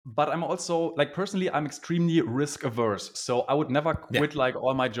but I'm also like personally, I'm extremely risk averse. So I would never Yeah. quit like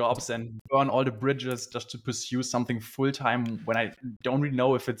all my jobs and burn all the bridges just to pursue something full time when I don't really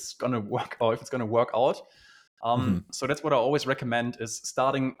know if it's gonna work or if it's gonna work out. Hmm. So that's what I always recommend is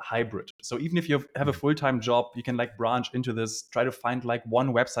starting hybrid. So even if you have a full time job, you can like branch into this, try to find like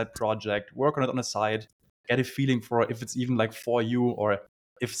one website project, work on it on the side, get a feeling for if it's even like for you or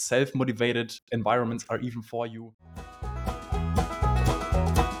if self motivated environments are even for you.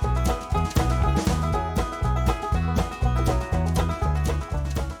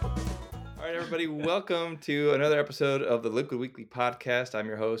 All right, everybody, welcome to another episode of the Liquid Weekly podcast. I'm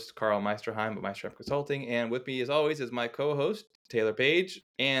your host, Carl Meisterheim of Meisterheim Consulting, and with me, as always, is my co-host, Taylor Page,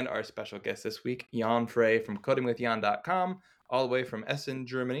 and our special guest this week, Jan Frey from codingwithjan.com, all the way from Essen,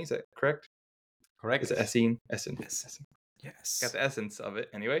 Germany. Is that correct? Correct. Is it Essen? Essen. Yes. Got the essence of it,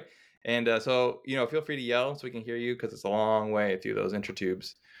 anyway. And so, feel free to yell so we can hear you because it's a long way through those intro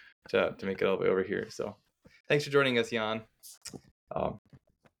tubes to make it all the way over here. So, thanks for joining us, Jan.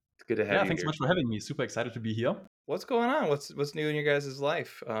 It's good to have Yeah, you thanks so here. much for having me. Super excited to be here. What's going on? What's new in your guys'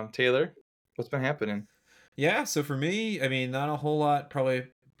 life? Taylor, what's been happening? Yeah, so for me, I mean, not a whole lot, probably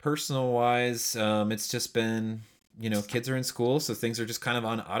personal wise. It's just been, kids are in school, so things are just kind of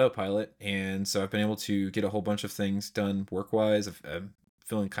on autopilot. And so I've been able to get a whole bunch of things done work wise. I'm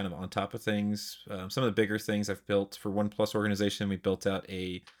feeling kind of on top of things. Some of the bigger things I've built for One Plus organization, we built out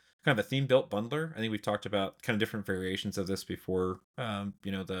a kind of a theme built bundler. I think we've talked about kind of different variations of this before.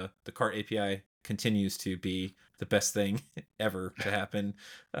 The cart API continues to be the best thing ever to happen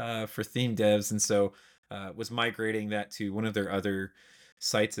for theme devs. And so was migrating that to one of their other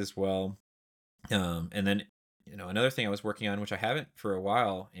sites as well. And then, another thing I was working on, which I haven't for a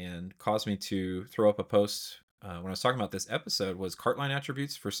while and caused me to throw up a post when I was talking about this episode, was cart line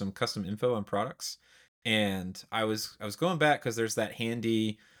attributes for some custom info on products. And I was going back because there's that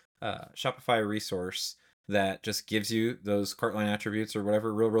handy Shopify resource that just gives you those cart line attributes or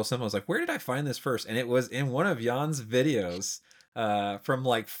whatever, real simple. I was like, where did I find this first? And it was in one of Jan's videos from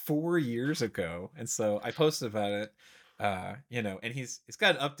like 4 years ago. And so I posted about it, and he's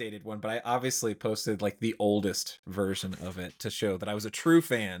got an updated one, but I obviously posted like the oldest version of it to show that I was a true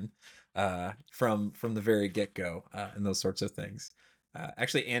fan from the very get-go and those sorts of things.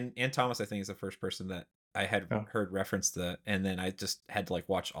 Actually, Ann Thomas, I think, is the first person that I had heard reference that, and then I just had to like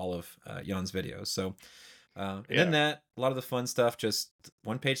watch all of Jan's videos. So then that, a lot of the fun stuff, just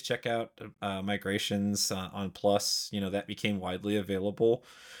one-page checkout migrations on Plus, that became widely available,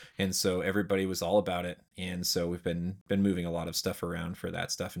 and so everybody was all about it. And so we've been moving a lot of stuff around for that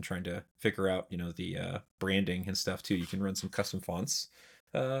stuff and trying to figure out, the branding and stuff too. You can run some custom fonts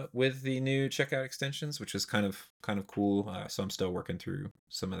with the new checkout extensions, which is kind of cool. So I'm still working through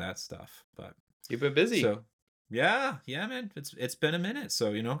some of that stuff, but You've been busy. so yeah, man, it's been a minute.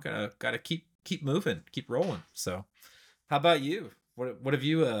 So gotta keep moving, keep rolling. So how about you? What have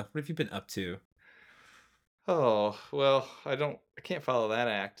you been up to? Oh, well, I can't follow that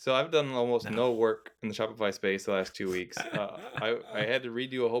act. So I've done almost No. no work in the Shopify space the last 2 weeks. I had to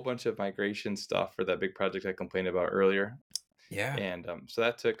redo a whole bunch of migration stuff for that big project I complained about earlier. Yeah. And so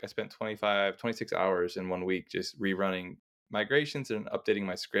I spent 26 hours in 1 week just rerunning migrations and updating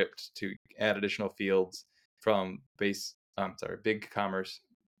my script to add additional fields from big commerce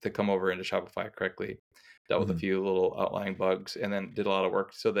to come over into Shopify correctly. Dealt with a few little outlying bugs and then did a lot of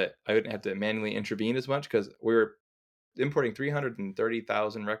work so that I wouldn't have to manually intervene as much because we were importing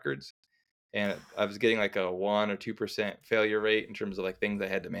 330,000 records. And I was getting like a 1 or 2% failure rate in terms of like things I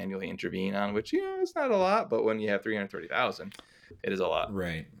had to manually intervene on, which, it's not a lot, but when you have 330,000, it is a lot.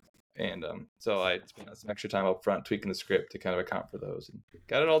 Right. And so I spent some extra time up front tweaking the script to kind of account for those and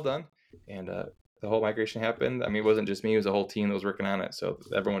got it all done. And the whole migration happened. I mean, it wasn't just me, it was a whole team that was working on it. So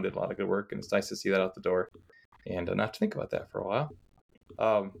everyone did a lot of good work, and it's nice to see that out the door and not to think about that for a while.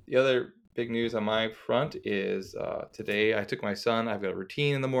 The other big news on my front is today I took my son. I've got a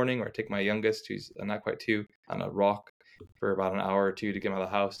routine in the morning where I take my youngest, who's not quite 2, on a walk for about an hour or 2 to get him out of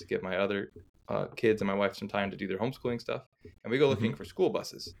the house, to give my other kids and my wife some time to do their homeschooling stuff. And we go looking for school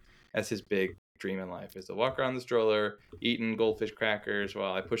buses. That's his big dream in life, is to walk around the stroller, eating goldfish crackers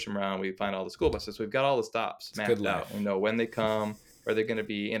while I push him around. We find all the school buses. So we've got all the stops mapped out. We know when they come, where they're going to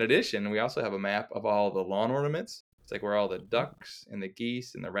be. In addition, we also have a map of all the lawn ornaments. It's like where all the ducks and the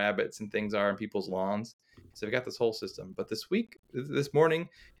geese and the rabbits and things are in people's lawns. So we got this whole system. But this morning,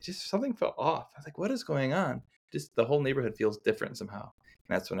 just something felt off. I was like, what is going on? Just the whole neighborhood feels different somehow.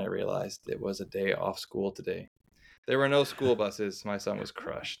 And that's when I realized it was a day off school today. There were no school buses. My son was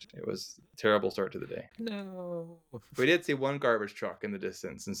crushed. It was a terrible start to the day. No. We did see one garbage truck in the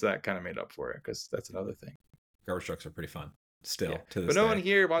distance, and so that kind of made up for it, because that's another thing. Garbage trucks are pretty fun. still Yeah. to But this no day. one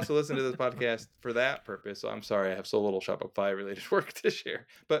here wants to listen to this podcast for that purpose. So I'm sorry, I have so little Shopify related work to share.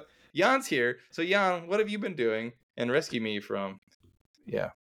 But Jan's here. So Jan, what have you been doing? And rescue me from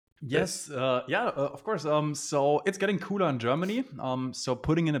this. Yes, of course. So it's getting cooler in Germany. So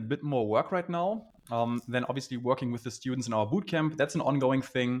putting in a bit more work right now. Then obviously working with the students in our bootcamp. That's an ongoing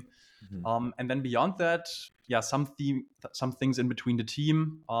thing. Mhm. And then beyond that, yeah, some things in between the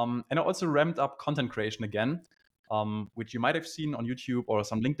team. And I also ramped up content creation again, which you might have seen on YouTube or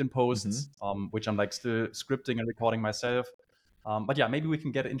some LinkedIn posts, which I'm like still scripting and recording myself. But yeah, maybe we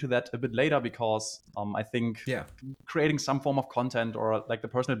can get into that a bit later because I think Yeah. creating some form of content or like the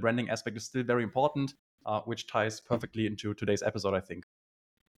personal branding aspect is still very important, which ties perfectly into today's episode, I think.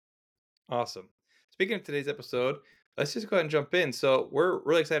 Awesome. Speaking of today's episode, let's just go ahead and jump in. So we're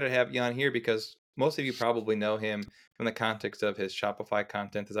really excited to have Jan here because most of you probably know him from the context of his Shopify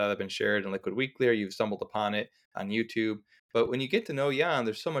content that's either been shared in Liquid Weekly or you've stumbled upon it on YouTube. But when you get to know Jan,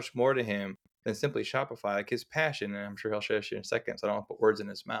 there's so much more to him than simply Shopify. Like his passion, and I'm sure he'll share this in a second, so I don't want to put words in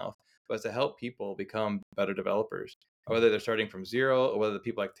his mouth, but it's to help people become better developers. Whether they're starting from zero or whether the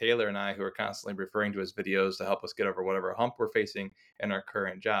people like Taylor and I who are constantly referring to his videos to help us get over whatever hump we're facing in our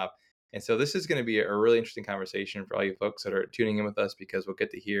current job. And so this is going to be a really interesting conversation for all you folks that are tuning in with us because we'll get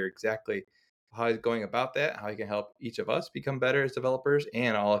to hear exactly how he's going about that, how he can help each of us become better as developers,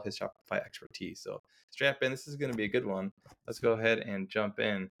 and all of his Shopify expertise. So strap in. This is going to be a good one. Let's go ahead and jump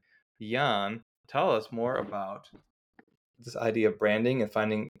in. Jan, tell us more about this idea of branding and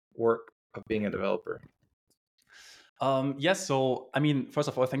finding work of being a developer. Yes, so I mean, first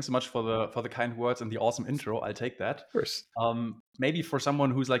of all, thanks so much for the kind words and the awesome intro. I'll take that. Of course. Maybe for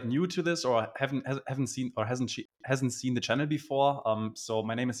someone who's like new to this or haven't seen or hasn't seen the channel before. So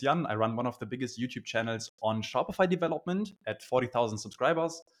my name is Jan. I run one of the biggest YouTube channels on Shopify development at 40,000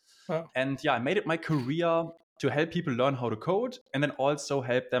 subscribers. Wow. And yeah, I made it my career to help people learn how to code and then also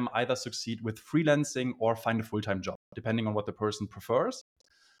help them either succeed with freelancing or find a full-time job, depending on what the person prefers.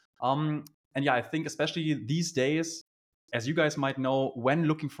 And yeah, I think especially these days, as you guys might know, when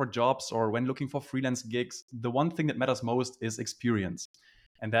looking for jobs or when looking for freelance gigs, the one thing that matters most is experience.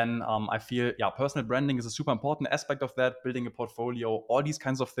 And then I feel, yeah, personal branding is a super important aspect of that, building a portfolio, all these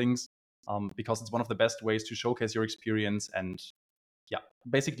kinds of things, because it's one of the best ways to showcase your experience and, yeah,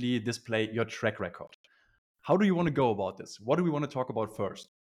 basically display your track record. How do you want to go about this? What do we want to talk about first?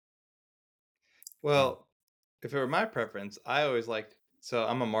 Well, if it were my preference, I always liked. So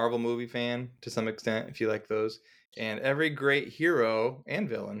I'm a Marvel movie fan to some extent, if you like those. And every great hero and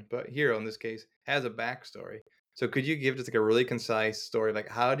villain, but hero in this case, has a backstory. So could you give just like a really concise story, like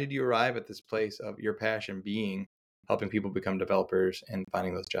how did you arrive at this place of your passion being helping people become developers and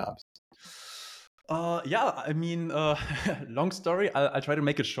finding those jobs? Yeah, I mean, long story. I'll try to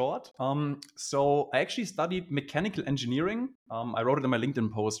make it short. So I actually studied mechanical engineering. I wrote it in my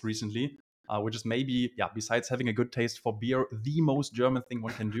LinkedIn post recently, which is maybe, yeah, besides having a good taste for beer, the most German thing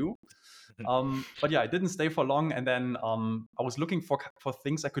one can do. But yeah, I didn't stay for long, and then I was looking for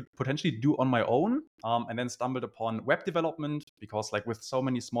things I could potentially do on my own, and then stumbled upon web development because, like, with so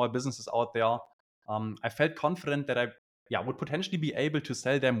many small businesses out there, I felt confident that I would potentially be able to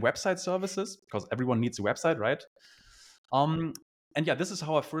sell them website services because everyone needs a website, right? And yeah, this is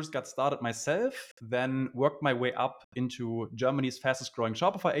how I first got started myself, then worked my way up into Germany's fastest growing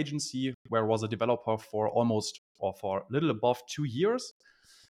Shopify agency, where I was a developer for for a little above 2 years.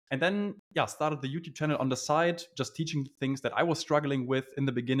 And then, yeah, started the YouTube channel on the side, just teaching things that I was struggling with in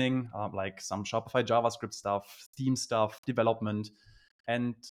the beginning, like some Shopify JavaScript stuff, theme stuff, development.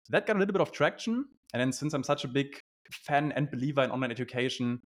 And that got a little bit of traction. And then since I'm such a big fan and believer in online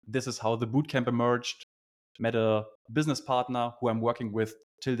education, this is how the bootcamp emerged. Met a business partner who I'm working with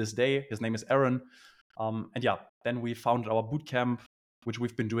till this day. His name is Aaron. And yeah, then we founded our bootcamp, which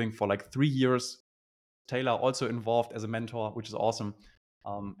we've been doing for like 3 years. Taylor also involved as a mentor, which is awesome.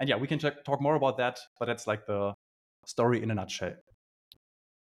 And yeah, we can talk more about that, but that's like the story in a nutshell.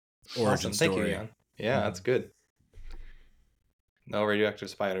 Origin Awesome. Thank you, story. Jan. Yeah, that's good. No radioactive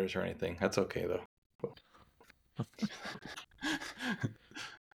spiders or anything. That's okay though. Cool.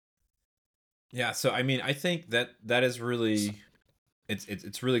 Yeah, so I mean, I think that is really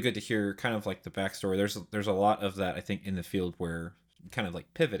it's really good to hear kind of like the backstory. There's a lot of that I think in the field where you kind of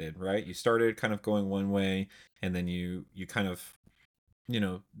like pivoted, right? You started kind of going one way, and then you kind of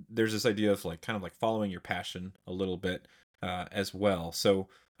there's this idea of like kind of like following your passion a little bit as well. So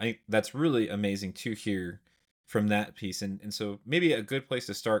I think that's really amazing to hear from that piece, and so maybe a good place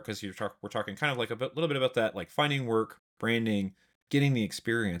to start because we're talking kind of like a little bit about that, like finding work, branding, getting the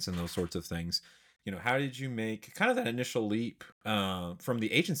experience, and those sorts of things. How did you make kind of that initial leap from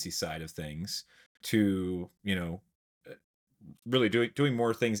the agency side of things to really doing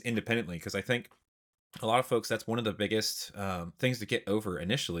more things independently, because I think a lot of folks, that's one of the biggest things to get over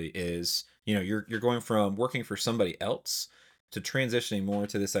initially is, you're going from working for somebody else to transitioning more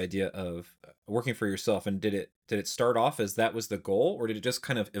to this idea of working for yourself. And did it start off as that was the goal, or did it just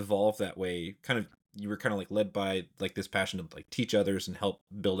kind of evolve that way? Kind of, you were kind of like led by like this passion to like teach others and help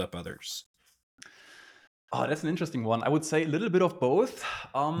build up others. Oh, that's an interesting one. I would say a little bit of both.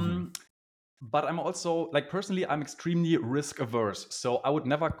 Hmm. But I'm also like personally, I'm extremely risk averse. So I would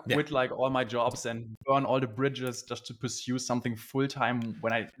never Yeah. quit like all my jobs and burn all the bridges just to pursue something full time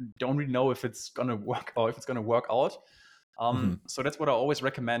when I don't really know if it's gonna work or if it's gonna work out. Hmm. So that's what I always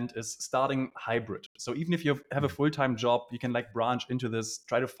recommend is starting hybrid. So even if you have a full time job, you can like branch into this,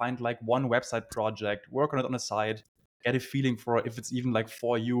 try to find like one website project, work on it on the side, get a feeling for if it's even like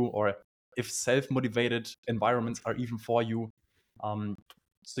for you or if self motivated environments are even for you. Um,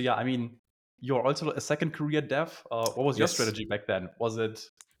 so yeah, I mean, you're also a second career dev. What was your Yes. strategy back then? Was it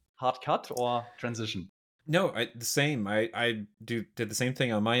hard cut or transition? No, the same. I did the same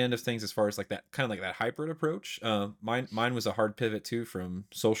thing on my end of things as far as like that kind of like that hybrid approach. Mine was a hard pivot too, from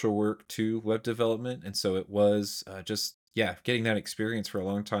social work to web development, and so it was just, yeah, getting that experience for a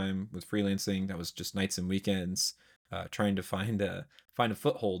long time with freelancing. That was just nights and weekends, trying to find a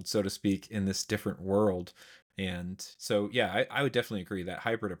foothold, so to speak, in this different world. And so yeah, I would definitely agree that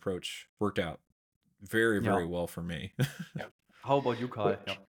hybrid approach worked out very, Yeah. very well for me. Yeah. How about you, Kai?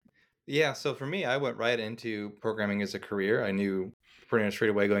 What? Yeah, so for me, I went right into programming as a career. I knew pretty much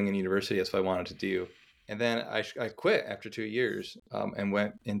straight away going in university that's what I wanted to do. And then I quit after 2 years and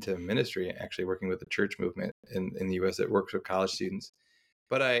went into ministry, actually working with the church movement in the US that works with college students.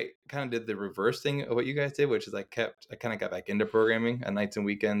 But I kind of did the reverse thing of what you guys did, which is I kind of got back into programming on nights and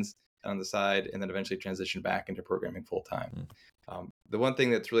weekends on the side, and then eventually transitioned back into programming full time. Mm. The one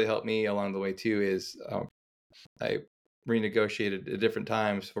thing that's really helped me along the way too is I renegotiated at different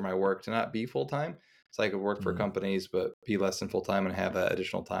times for my work to not be full time. So I could work for Mm. companies, but be less than full time and have that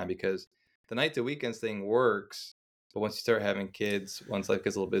additional time, because the night to weekends thing works. But once you start having kids, once life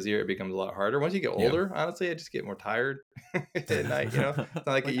gets a little busier, it becomes a lot harder. Once you get Yeah. older, honestly, I just get more tired at night. It's not like it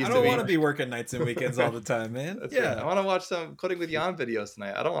Like, I used to don't want be. to be working nights and weekends all the time, man. That's right. I Yeah. want to watch some Coding with Jan videos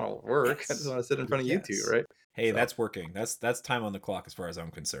tonight. I don't want to work. I just Yes. want to sit in front of YouTube, Yes. right? Hey, So that's working. That's time on the clock as far as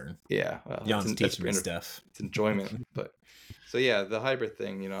I'm concerned. yeah, well, Jan's teaching me stuff. it's enjoyment. But so yeah, the hybrid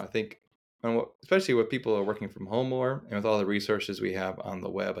thing, I think, especially with people who are working from home more, and with all the resources we have on the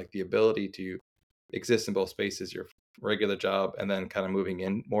web, like the ability to exist in both spaces, your regular job, and then kind of moving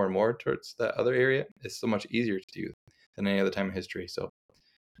in more and more towards that other area is so much easier to do than any other time in history. So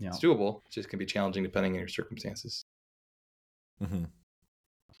Yeah. it's doable. It just can be challenging depending on your circumstances. Hmm.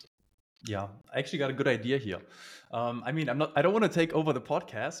 Yeah, I actually got a good idea here. I mean, I don't want to take over the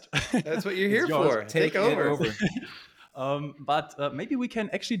podcast. That's what you're It's here yours. for. Take Take it over. over. But maybe we can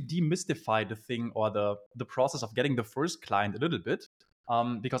actually demystify the thing or the process of getting the first client a little bit.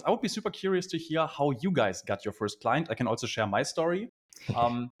 Because I would be super curious to hear how you guys got your first client. I can also share my story.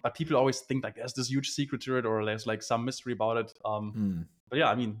 But people always think like there's this huge secret to it or there's like some mystery about it. Mm. But yeah,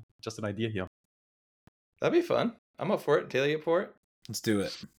 I mean, just an idea here. That'd be fun. I'm up for it. Taylor, you up for it? Let's do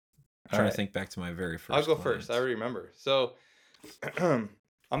it. All Trying right. to think back to my very first. I'll go client. first. I already remember. So I'm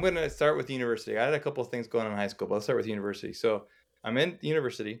going to start with university. I had a couple of things going on in high school, but let's start with university. So I'm in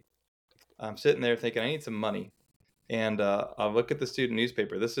university. I'm sitting there thinking I need some money. And I'll look at the student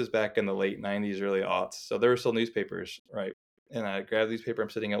newspaper. This is back in the late 90s, early aughts. So there were still newspapers, right? And I grab the newspaper. I'm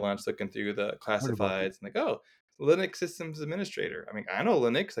sitting at lunch looking through the Heard about classifieds and like, oh, Linux systems administrator. I mean, I know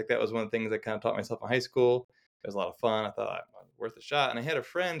Linux. Like that was one of the things I kind of taught myself in high school. It was a lot of fun. I thought worth a shot. And I had a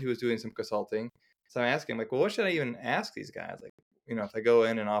friend who was doing some consulting. So I asked him, like, well, what should I even ask these guys? Like, if I go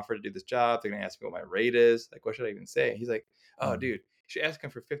in and offer to do this job, they're going to ask me what my rate is. Like, what should I even say? He's like, oh, dude, you should ask them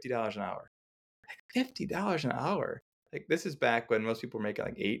for $50 an hour. Like, $50 an hour? Like, this is back when most people were making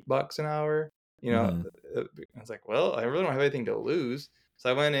like $8 an hour. Mhm. I was like, well, I really don't have anything to lose. So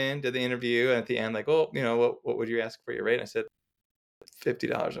I went in, did the interview, and at the end, like, oh, what would you ask for your rate? And I said,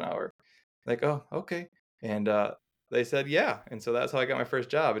 $50 an hour. Like, oh, okay. And they said, yeah. And so that's how I got my first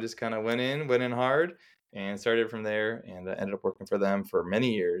job. I just kind of went in hard and started from there, and ended up working for them for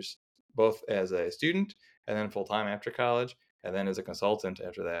many years, both as a student and then full time after college, and then as a consultant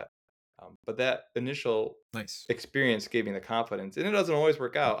after that. But that initial Nice. experience gave me the confidence, and it doesn't always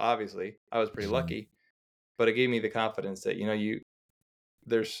work out. Obviously, I was pretty Mhm. lucky, but it gave me the confidence that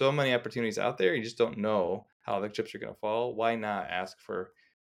there's so many opportunities out there. You just don't know how the chips are going to fall. Why not ask for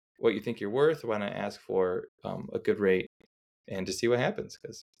what you think you're worth? Why not ask for a good rate and to see what happens?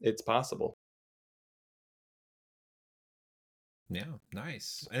 Because it's possible. Yeah,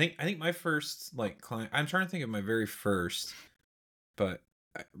 nice. I think my first like client. I'm trying to think of my very first. but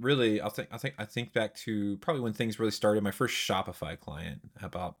really, I think back to probably when things really started. My first Shopify client. How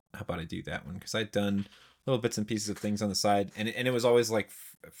about I do that one? Because I'd done little bits and pieces of things on the side, and it was always like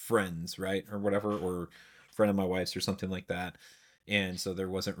friends, right, or whatever, or friend of my wife's or something like that. And so there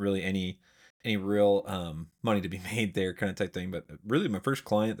wasn't really any real money to be made there, kind of type thing. But really, my first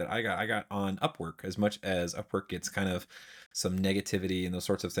client that I got on Upwork. As much as Upwork gets kind of some negativity and those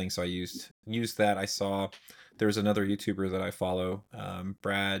sorts of things, so I used that. I saw there's another YouTuber that I follow,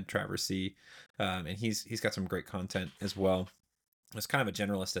 Brad Traversy, and he's got some great content as well. I was kind of a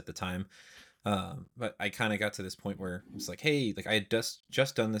generalist at the time, but I kind of got to this point where it's like, hey, like I had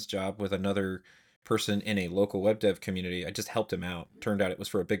just done this job with another person in a local web dev community. I just helped him out. Turned out it was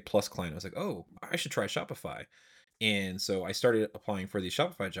for a big plus client. I was like, oh, I should try Shopify. And so I started applying for these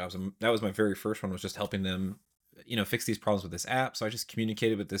Shopify jobs, and that was my very first one, was just helping them, fix these problems with this app. So I just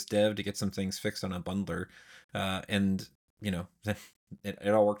communicated with this dev to get some things fixed on a bundler, and then it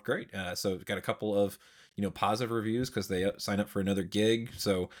all worked great. So got a couple of positive reviews because they signed up for another gig.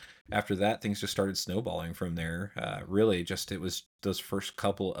 So after that, things just started snowballing from there. Really, just it was those first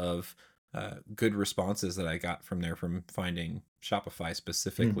couple of good responses that I got from there, from finding Shopify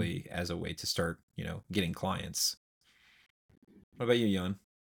specifically as a way to start, getting clients. What about you, Jan?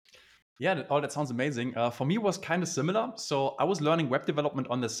 Yeah, that sounds amazing. For me, it was kind of similar. So I was learning web development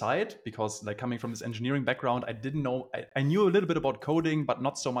on the side because, like, coming from this engineering background, I didn't know. I knew a little bit about coding, but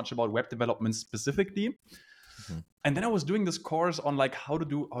not so much about web development specifically. And then I was doing this course on like how to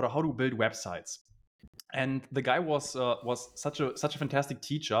build websites. And the guy was such a fantastic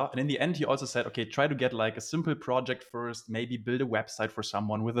teacher. And in the end, he also said, okay, try to get like a simple project first, maybe build a website for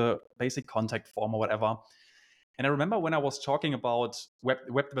someone with a basic contact form or whatever. And I remember when I was talking about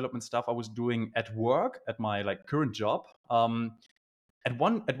web development stuff I was doing at work, at my like current job. At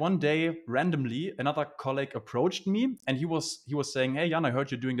one day, randomly, another colleague approached me, and he was saying, "Hey, Jan, I heard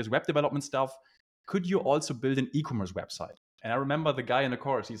you're doing this web development stuff. Could you also build an e-commerce website?" And I remember the guy in the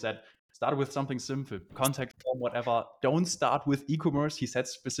course. He said, "Start with something simple, contact form, whatever. Don't start with e-commerce." He said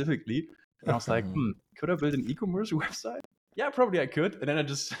specifically, and I was like, "Could I build an e-commerce website?" Yeah, probably I could. And then I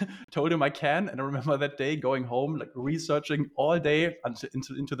just told him I can. And I remember that day going home, like researching all day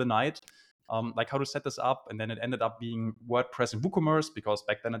into the night, like how to set this up. And then it ended up being WordPress and WooCommerce, because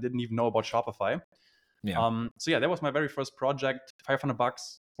back then I didn't even know about Shopify. Yeah. So yeah, that was my very first project.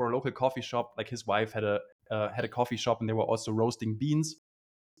 $500 for a local coffee shop. Like his wife had a coffee shop, and they were also roasting beans.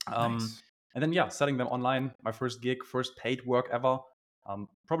 Nice. And then yeah, selling them online. My first gig, first paid work ever.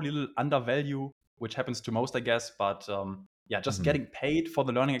 Probably a little undervalue, which happens to most, I guess. But yeah, just getting paid for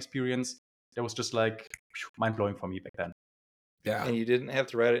the learning experience, that was just like mind blowing for me back then. Yeah. And you didn't have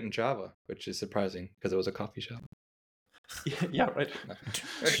to write it in Java, which is surprising because it was a coffee shop. Yeah, right.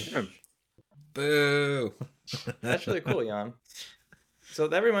 Boo. That's really cool, Jan. So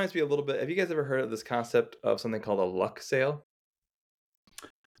that reminds me a little bit. Have you guys ever heard of this concept of something called a luck sale?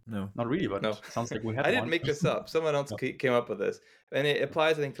 No. Not really, but No. sounds like we had I didn't one. make this up. Someone else came up with this. And it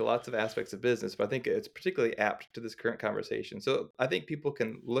applies, I think, to lots of aspects of business, but I think it's particularly apt to this current conversation. So I think people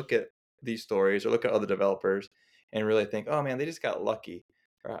can look at these stories or look at other developers and really think, oh man, they just got lucky,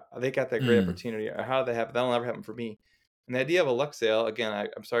 or they got that great opportunity, or how did they happen? That'll never happen for me. And the idea of a luck sale, again,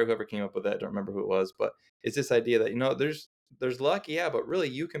 I'm sorry whoever came up with that, I don't remember who it was, but it's this idea that, there's luck, yeah, but really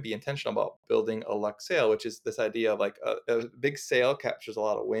you can be intentional about building a luck sale, which is this idea of like a big sale captures a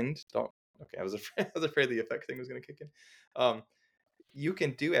lot of wind. Okay, I was afraid the effect thing was going to kick in. You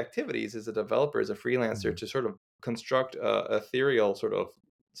can do activities as a developer, as a freelancer, to sort of construct a ethereal sort of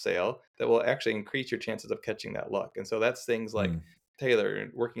sale that will actually increase your chances of catching that luck. And so that's things like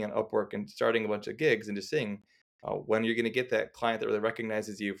Taylor working on Upwork and starting a bunch of gigs and just seeing when you're going to get that client that really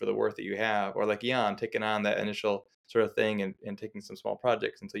recognizes you for the worth that you have, or like Jan taking on that initial sort of thing and taking some small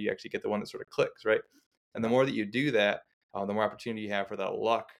projects until you actually get the one that sort of clicks, right? And the more that you do that, the more opportunity you have for that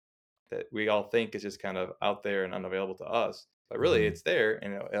luck that we all think is just kind of out there and unavailable to us. But really, it's there,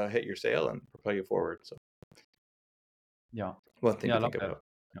 and it'll hit your sale and propel you forward. So, Yeah, one thing yeah, I to love think that. about.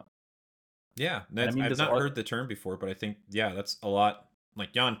 Yeah, I mean, I've this not heard the term before, but I think that's a lot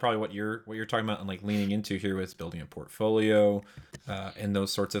like Jan, probably what you're talking about and like leaning into here with building a portfolio, and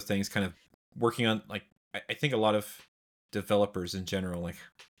those sorts of things. Kind of working on like I think a lot of developers in general like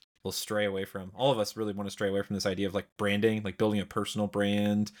will stray away from. All of us really want to stray away from this idea of like branding, like building a personal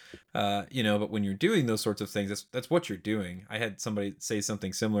brand, But when you're doing those sorts of things, that's what you're doing. I had somebody say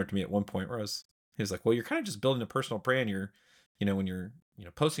something similar to me at one point where he was like, "Well, you're kind of just building a personal brand. When you're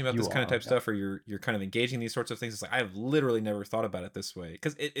posting about this kind of type stuff, or you're kind of engaging these sorts of things." It's like I've literally never thought about it this way,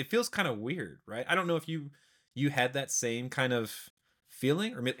 because it feels kind of weird, right? I don't know if you had that same kind of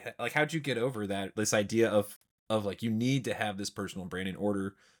feeling, or like how'd you get over this idea of of like, you need to have this personal brand in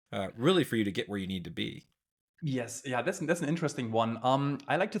order really for you to get where you need to be. Yes, yeah, that's an interesting one.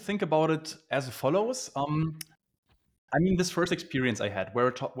 I like to think about it as follows. I mean, this first experience I had,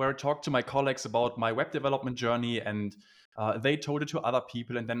 where I talked to my colleagues about my web development journey, and they told it to other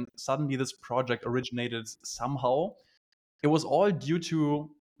people, and then suddenly this project originated somehow. It was all due to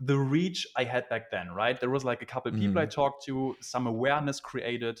the reach I had back then, right? There was like a couple people I talked to, some awareness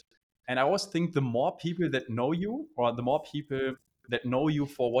created, and I always think the more people that know you, or the more people that know you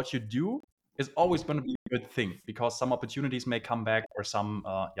for what you do, is always going to be a good thing, because some opportunities may come back, or some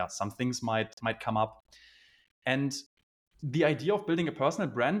things might come up. And the idea of building a personal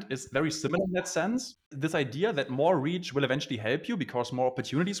brand is very similar in that sense. This idea that more reach will eventually help you because more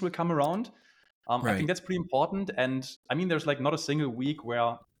opportunities will come around. I think Right. that's pretty important. And I mean, there's like not a single week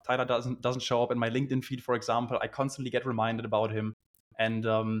where Tyler doesn't show up in my LinkedIn feed, for example. I constantly get reminded about him. And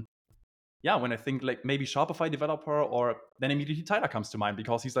yeah, when I think like maybe Shopify developer, or then immediately Tyler comes to mind,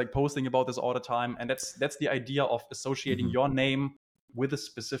 because he's like posting about this all the time. And that's the idea of associating your name with a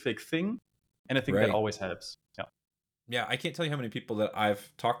specific thing. And I think that Right. always helps. Yeah. Yeah, I can't tell you how many people that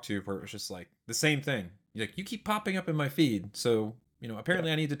I've talked to where it was just like the same thing. Like, you keep popping up in my feed, so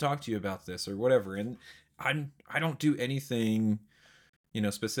apparently I need to talk to you about this or whatever. And I don't do anything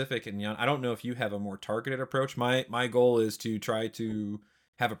specific. And I don't know if you have a more targeted approach. My goal is to try to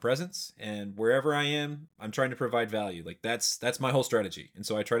have a presence, and wherever I am, I'm trying to provide value. Like, that's my whole strategy. And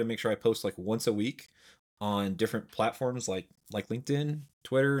so I try to make sure I post like once a week on different platforms like LinkedIn,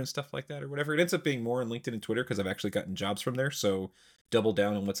 Twitter, and stuff like that, or whatever. It ends up being more on LinkedIn and Twitter because I've actually gotten jobs from there. So double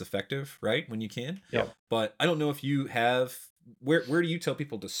down on what's effective, right? When you can. Yeah. But I don't know if you have, where do you tell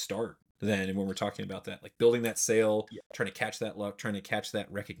people to start then? And when we're talking about that, like building that sale, trying to catch that luck, trying to catch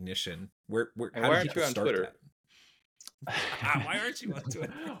that recognition, And how why do aren't people you on start Twitter? that? Why aren't you on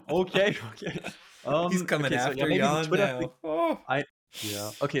Twitter? Okay. He's coming okay, so after maybe the Jan Twitter now. thing, Oh.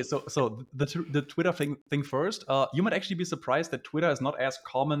 Okay, so the Twitter thing first. You might actually be surprised that Twitter is not as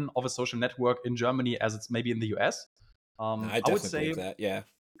common of a social network in Germany as it's maybe in the US. I I would definitely say believe that. Yeah.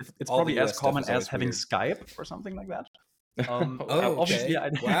 it's All the probably as US stuff common is as always having weird. Skype or something like that. Oh, Obviously,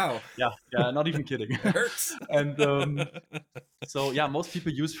 okay. Wow. yeah, not even kidding. It hurts. And so yeah, most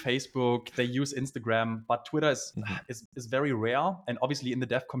people use Facebook, they use Instagram, but Twitter is very rare, and obviously in the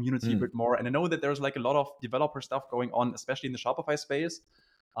dev community a bit more. And I know that there's like a lot of developer stuff going on, especially in the Shopify space.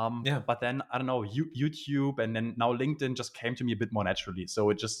 Yeah. But then I don't know, YouTube, and then now LinkedIn just came to me a bit more naturally. So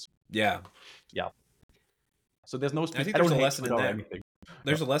it just Yeah. So there's no I think I don't there's a hate lesson in Twitter or that. anything.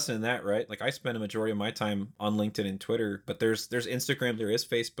 There's a lesson in that, right? Like, I spend a majority of my time on LinkedIn and Twitter, but there's Instagram, there is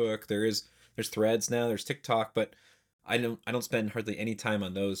Facebook, there's Threads now, there's TikTok, but I don't spend hardly any time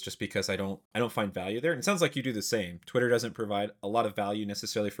on those just because I don't find value there. And it sounds like you do the same. Twitter doesn't provide a lot of value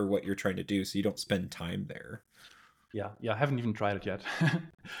necessarily for what you're trying to do, so you don't spend time there. Yeah, I haven't even tried it yet.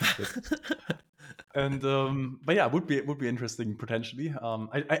 And but yeah, it would be interesting potentially.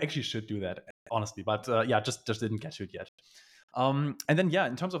 I actually should do that, honestly, but just didn't get to it yet. And then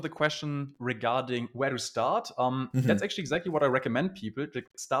in terms of the question regarding where to start, that's actually exactly what I recommend people, like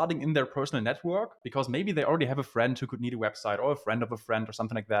starting in their personal network, because maybe they already have a friend who could need a website, or a friend of a friend, or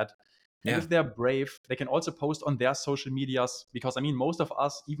something like that. And if they're brave, they can also post on their social medias, because I mean, most of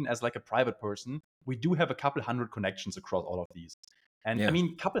us, even as like a private person, we do have a couple hundred connections across all of these. And I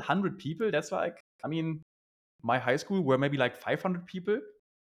mean, couple hundred people, that's like, I mean, my high school were maybe like 500 people.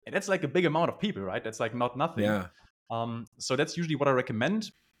 And that's like a big amount of people, right? That's like not nothing. Yeah. So that's usually what I recommend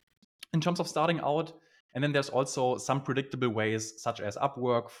in terms of starting out. And then there's also some predictable ways, such as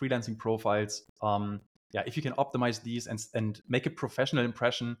Upwork, freelancing profiles. If you can optimize these and make a professional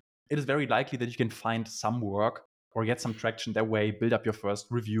impression, it is very likely that you can find some work or get some traction that way, build up your first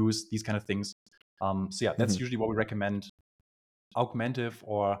reviews, these kind of things. That's usually what we recommend, augmentive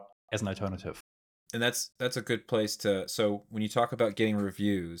or as an alternative. And that's a good place to, so when you talk about getting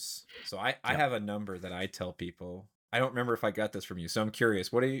reviews, so I have a number that I tell people. I don't remember if I got this from you, so I'm curious.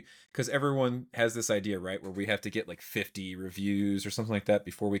 What do you, because everyone has this idea, right, where we have to get like 50 reviews or something like that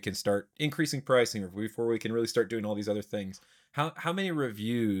before we can start increasing pricing, or before we can really start doing all these other things. How many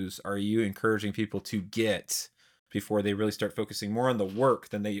reviews are you encouraging people to get before they really start focusing more on the work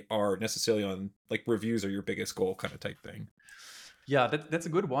than they are necessarily on, like, reviews are your biggest goal kind of type thing? Yeah, that's a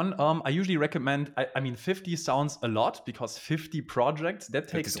good one. I usually recommend, I mean, 50 sounds a lot, because 50 projects, that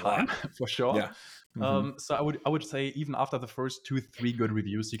takes time for sure. Yeah. So I would say even after the first 2-3 good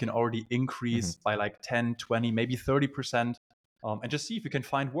reviews, you can already increase by like 10, 20, maybe 30%, and just see if you can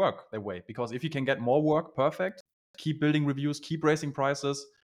find work that way. Because if you can get more work, perfect. Keep building reviews, keep raising prices,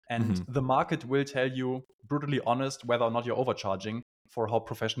 and the market will tell you, brutally honest, whether or not you're overcharging for how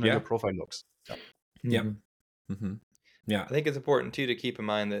professional your profile looks. Yeah. Mm-hmm. Yeah. I think it's important too to keep in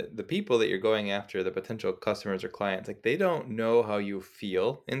mind that the people that you're going after, the potential customers or clients, like they don't know how you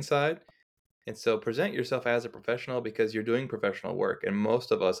feel inside. And so present yourself as a professional because you're doing professional work. And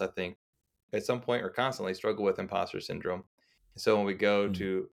most of us, I think, at some point or constantly struggle with imposter syndrome. So when we go Mm.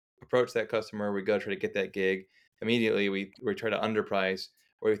 to approach that customer, we go try to get that gig, immediately we try to underprice,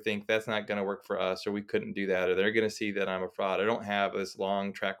 or we think that's not going to work for us, or we couldn't do that, or they're going to see that I'm a fraud. I don't have this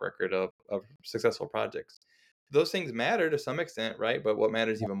long track record of successful projects. Those things matter to some extent, right? But what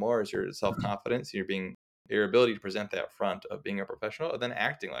matters even more is your self-confidence, your ability to present that front of being a professional and then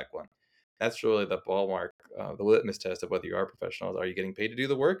acting like one. That's really the ballpark, the litmus test of whether you are a professional. Are you getting paid to do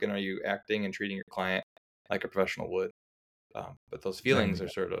the work, and are you acting and treating your client like a professional would? But those feelings Right.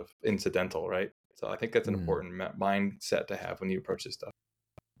 are sort of incidental, right? So I think that's an Mm. important mindset to have when you approach this stuff.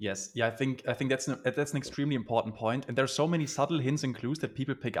 Yes, yeah, I think that's an extremely important point, and there's so many subtle hints and clues that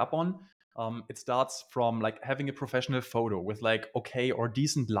people pick up on. It starts from like having a professional photo with like okay or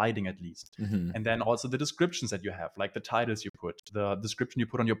decent lighting at least, Mm-hmm. and then also the descriptions that you have, like the titles you put, the description you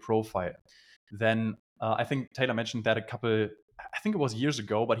put on your profile. Then I think Taylor mentioned that a couple. I think it was years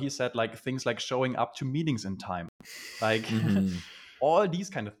ago, but he said like things like showing up to meetings in time, like Mm-hmm. all these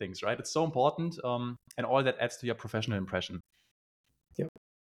kind of things, right? It's so important, and all that adds to your professional impression. Yep.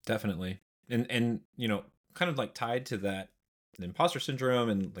 Definitely. And kind of like tied to that, the imposter syndrome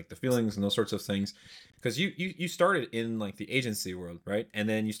and like the feelings and those sorts of things, because you started in like the agency world, right? And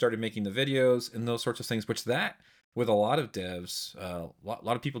then you started making the videos and those sorts of things, which that with a lot of devs,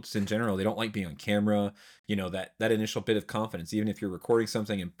 lot of people just in general, they don't like being on camera. That initial bit of confidence, even if you're recording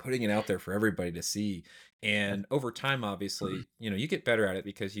something and putting it out there for everybody to see. And over time, obviously, you get better at it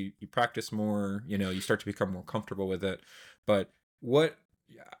because you practice more. You start to become more comfortable with it. But what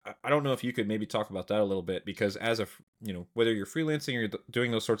I don't know if you could maybe talk about that a little bit, because as whether you're freelancing or you're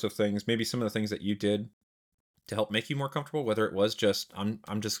doing those sorts of things, maybe some of the things that you did to help make you more comfortable, whether it was just I'm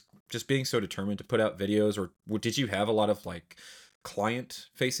just being so determined to put out videos, or did you have a lot of like client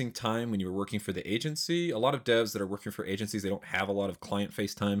facing time when you were working for the agency? A lot of devs that are working for agencies, they don't have a lot of client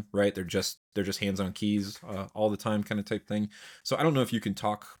face time, right? They're just hands on keys all the time kind of type thing. So I don't know if you can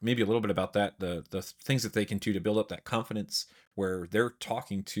talk maybe a little bit about that, the things that they can do to build up that confidence where they're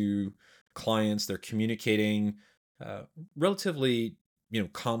talking to clients, they're communicating relatively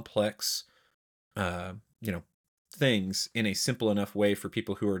complex uh, you know things in a simple enough way for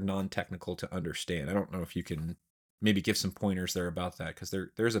people who are non-technical to understand. I don't know if you can maybe give some pointers there about that, because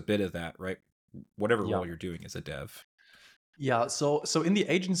there's a bit of that, right? Whatever Yeah. role you're doing as a dev. Yeah, so in the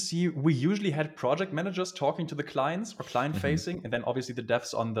agency, we usually had project managers talking to the clients or client Mm-hmm. facing, and then obviously the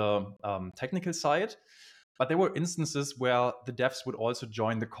devs on the technical side. But there were instances where the devs would also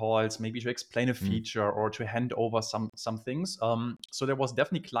join the calls, maybe to explain a Mm-hmm. feature or to hand over some things. So there was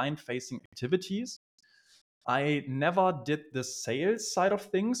definitely client facing activities. I never did the sales side of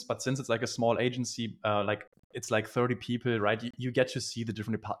things, but since it's like a small agency, like it's like 30 people, right? You get to see the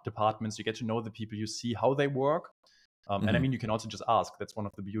different departments, you get to know the people, you see how they work. And I Mm-hmm. mean, you can also just ask. That's one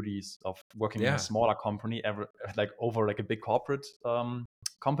of the beauties of working in a Yeah. smaller company, like over like a big corporate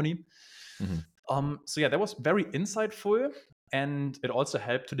company. Mm-hmm. So yeah, that was very insightful, and it also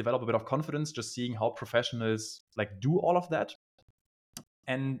helped to develop a bit of confidence, just seeing how professionals like do all of that.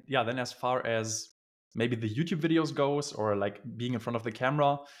 And yeah, then as far as maybe the YouTube videos goes, or like being in front of the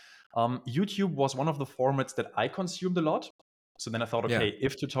camera, YouTube was one of the formats that I consumed a lot. So then I thought, Yeah. okay,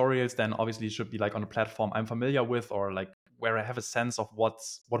 if tutorials, then obviously it should be like on a platform I'm familiar with, or like where I have a sense of what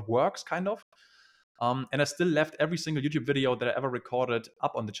works, kind of. And I still left every single YouTube video that I ever recorded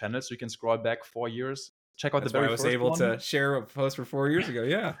up on the channel, so you can scroll back 4 years, check out the That's why I very was first able one. to share a post for 4 years ago.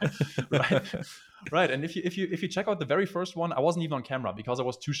 Yeah. Right, right. And if you check out the very first one, I wasn't even on camera because I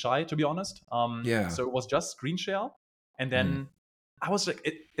was too shy, to be honest. Yeah. So it was just screen share, and Mm. then I was like,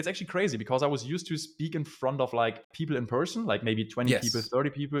 it's actually crazy because I was used to speak in front of like people in person, like maybe 20 people, Yes.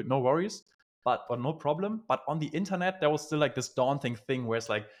 30 people, no worries, but no problem. But on the internet, there was still like this daunting thing where it's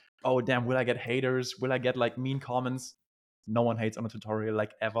like, oh damn, will I get haters? Will I get like mean comments? No one hates on a tutorial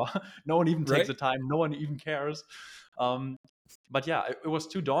like ever. No one even takes Right. the time. No one even cares. Um, but yeah, it was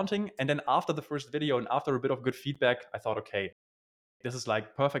too daunting. And then after the first video and after a bit of good feedback, I thought, okay, this is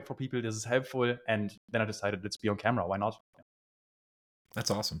like perfect for people. This is helpful. And then I decided, let's be on camera. Why not? That's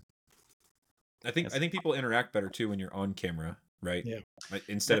awesome. I think Yes. people interact better too when you're on camera, right? Yeah. Like,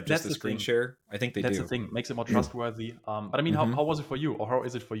 instead of just That's the the screen thing. share. I think they That's the do. thing. Makes it more trustworthy. But I mean, Mm-hmm. how was it for you? Or how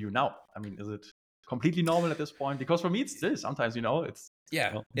is it for you now? I mean, is it completely normal at this point? Because for me, it's still sometimes, it's,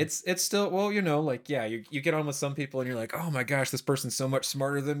 Yeah, well, it's still, well, like, yeah, you get on with some people and you're like, oh my gosh, this person's so much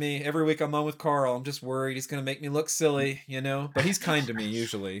smarter than me. Every week I'm on with Carl, I'm just worried he's gonna make me look silly, but he's kind to me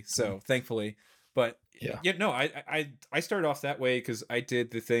usually, so thankfully. But Yeah. Yeah, no, I started off that way because I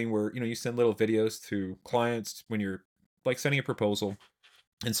did the thing where, you send little videos to clients when you're like sending a proposal.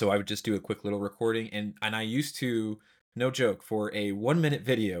 And so I would just do a quick little recording, and I used to, no joke, for a 1 minute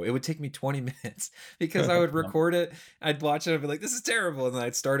video, it would take me 20 minutes because I would Yeah. record it, I'd watch it, I'd be like, this is terrible, and then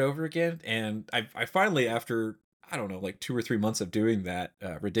I'd start over again. And I finally, after, I don't know, like 2 or 3 months of doing that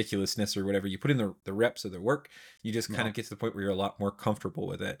ridiculousness or whatever, you put in the reps of the work, you just kind Yeah. of get to the point where you're a lot more comfortable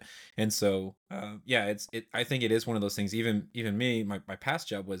with it. And so, yeah, I think it is one of those things. Even me, my past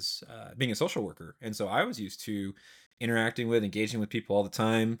job was being a social worker, and so I was used to interacting with, engaging with people all the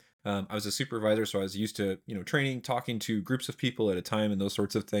time. I was a supervisor, so I was used to, training, talking to groups of people at a time and those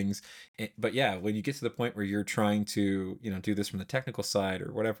sorts of things. But yeah, when you get to the point where you're trying to, do this from the technical side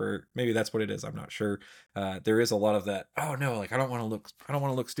or whatever, maybe that's what it is. I'm not sure. There is a lot of that. Oh no, like I don't want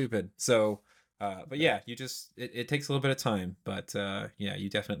to look stupid. So, but yeah, it takes a little bit of time, but yeah, you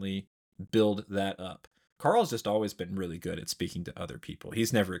definitely build that up. Carl's just always been really good at speaking to other people.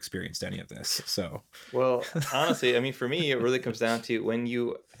 He's never experienced any of this. So, Well, honestly, I mean, for me, it really comes down to when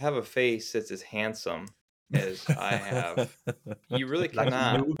you have a face that's as handsome as I have, you really Like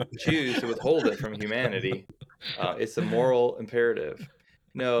cannot you. choose to withhold it from humanity. It's a moral imperative.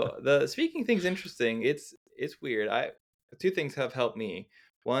 No, the speaking thing's interesting. It's weird. Two things have helped me.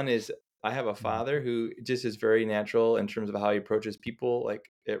 One is I have a father who just is very natural in terms of how he approaches people, like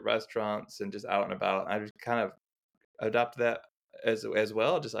at restaurants and just out and about. I just kind of adopt that as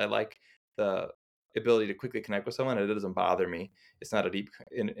well. Just I like the ability to quickly connect with someone. It doesn't bother me. It's not a deep,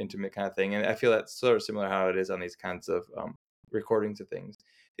 intimate kind of thing, and I feel that's sort of similar how it is on these kinds of recordings of things.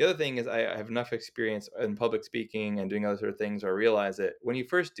 The other thing is I have enough experience in public speaking and doing other sort of things where I realize that when you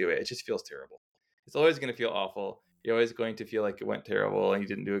first do it, it just feels terrible. It's always going to feel awful. You're always going to feel like it went terrible and you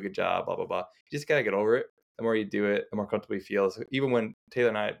didn't do a good job, blah, blah, blah. You just got to get over it. The more you do it, the more comfortable you feel. So even when Taylor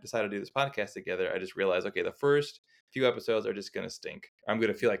and I decided to do this podcast together, I just realized, okay, the first few episodes are just going to stink. I'm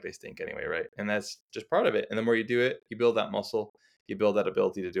going to feel like they stink anyway, right? And that's just part of it. And the more you do it, you build that muscle, you build that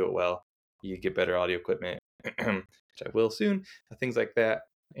ability to do it well. You get better audio equipment, which I will soon, things like that.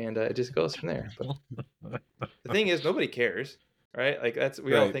 And it just goes from there. But the thing is, nobody cares, right? Like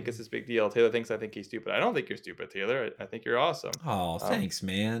we all Right. think it's this big deal. Taylor thinks I think he's stupid. I don't think you're stupid, Taylor. I think you're awesome. Oh, thanks,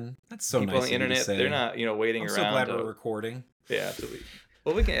 man. That's so People nice on the of you to internet, say. they're not, waiting I'm around. so glad we're recording. Yeah, to leave.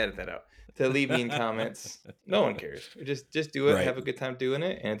 Well, we can edit that out. To leave me in comments. No one cares. Just do it. Right. Have a good time doing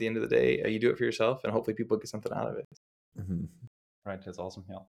it. And at the end of the day, you do it for yourself, and hopefully people get something out of it. Mm-hmm. Right, that's awesome.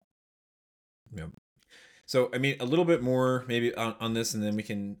 Yeah. Yep. So, I mean, a little bit more maybe on this, and then we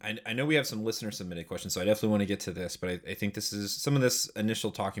can. I know we have some listener submitted questions, so I definitely want to get to this. But I think this is some of this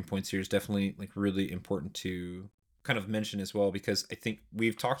initial talking points here is definitely like really important to kind of mention as well, because I think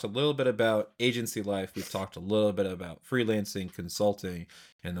we've talked a little bit about agency life, we've talked a little bit about freelancing, consulting,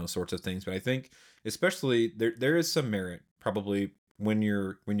 and those sorts of things. But I think especially there is some merit probably when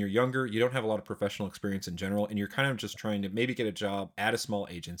you're younger, you don't have a lot of professional experience in general, and you're kind of just trying to maybe get a job at a small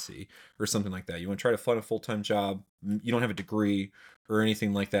agency or something like that. You want to try to find a full-time job. You don't have a degree or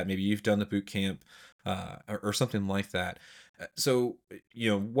anything like that. Maybe you've done the boot camp or something like that. So,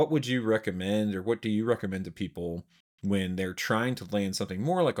 what would you recommend, or what do you recommend to people when they're trying to land something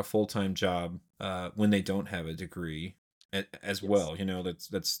more like a full-time job when they don't have a degree as well?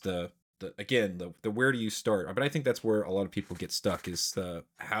 That's the again, the where do you start? But I think that's where a lot of people get stuck, is the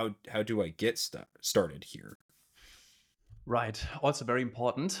how do I get started here? Right. Also very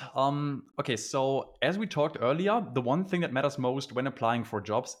important. Okay, so as we talked earlier, the one thing that matters most when applying for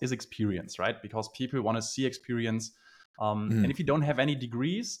jobs is experience, right? Because people want to see experience. And if you don't have any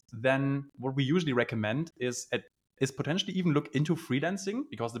degrees, then what we usually recommend is potentially even look into freelancing,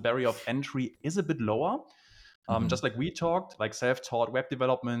 because the barrier of entry is a bit lower. Just like we talked, like self-taught web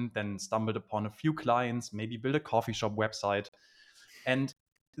development, then stumbled upon a few clients, maybe build a coffee shop website. And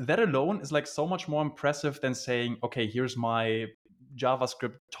that alone is like so much more impressive than saying, okay, here's my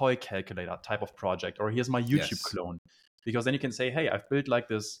JavaScript toy calculator type of project, or here's my YouTube clone. Because then you can say, hey, I've built like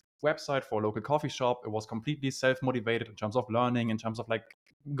this website for a local coffee shop. It was completely self-motivated in terms of learning, in terms of like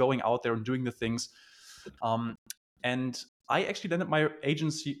going out there and doing the things. And I actually landed my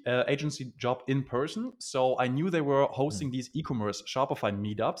agency job in person. So I knew they were hosting these e-commerce Shopify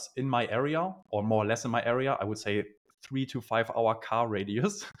meetups in my area, or more or less in my area. I would say 3 to 5 hour car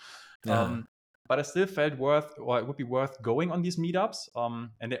radius. But I still felt it would be worth going on these meetups.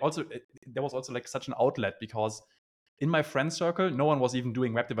 And there was also like such an outlet, because in my friend circle, no one was even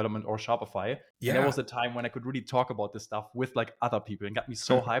doing web development or Shopify. Yeah. And there was a time when I could really talk about this stuff with like other people, and got me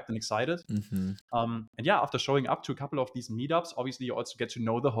so hyped and excited. And yeah, after showing up to a couple of these meetups, obviously you also get to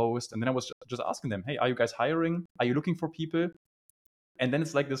know the host. And then I was just asking them, hey, are you guys hiring? Are you looking for people? And then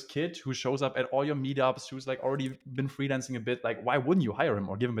it's like this kid who shows up at all your meetups, who's like already been freelancing a bit. Like, why wouldn't you hire him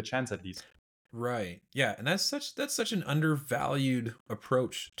or give him a chance at least? Right. Yeah, and that's such an undervalued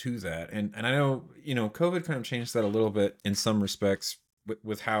approach to that. And I know, COVID kind of changed that a little bit in some respects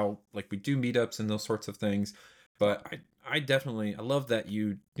with how like we do meetups and those sorts of things. But I definitely I love that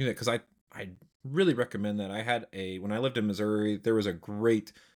you do that, because I really recommend that. When I lived in Missouri, there was a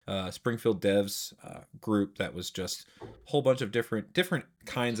great Springfield devs group that was just a whole bunch of different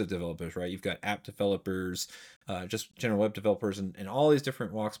kinds of developers, right? You've got app developers, just general web developers, and all these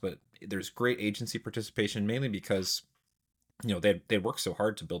different walks. But there's great agency participation, mainly because they worked so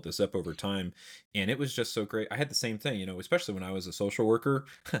hard to build this up over time, and it was just so great. I had the same thing, especially when I was a social worker.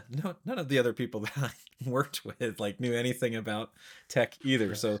 No, none of the other people that I worked with like knew anything about tech either.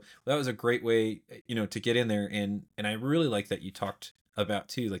 Yes. So that was a great way, to get in there. And I really like that you talked about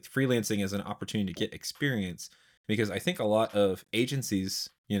too, like freelancing as an opportunity to get experience, because I think a lot of agencies,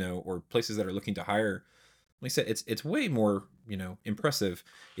 or places that are looking to hire, like I said, it's way more, impressive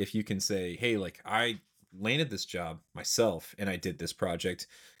if you can say, hey, like I landed this job myself and I did this project,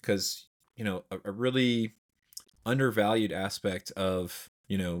 because a really undervalued aspect of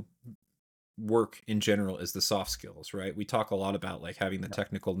work in general is the soft skills, right? We talk a lot about like having the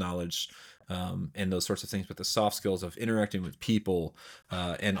technical knowledge and those sorts of things, but the soft skills of interacting with people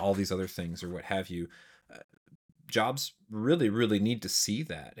and all these other things or what have you, jobs really, really need to see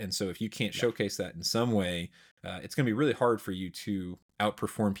that. And so if you can't showcase that in some way, it's going to be really hard for you to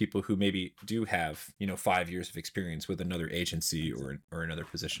outperform people who maybe do have, 5 years of experience with another agency or another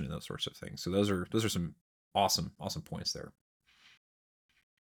position and those sorts of things. So those are some awesome points there.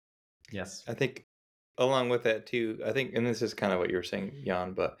 Yes. I think along with that too, I think, and this is kind of what you were saying,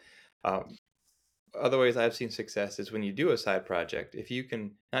 Jan, but other ways I've seen success is when you do a side project, if you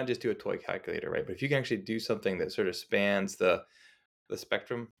can not just do a toy calculator, right? But if you can actually do something that sort of spans the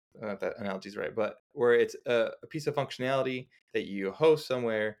spectrum, if that analogy's right, but where it's a piece of functionality that you host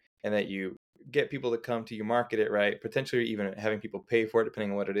somewhere and that you get people to come to you, market it, right? Potentially even having people pay for it, depending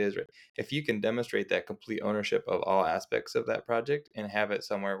on what it is, right? If you can demonstrate that complete ownership of all aspects of that project and have it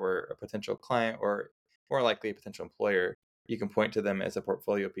somewhere where a potential client, or more likely a potential employer, you can point to them as a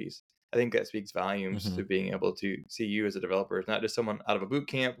portfolio piece. I think that speaks volumes to being able to see you as a developer. It's not just someone out of a boot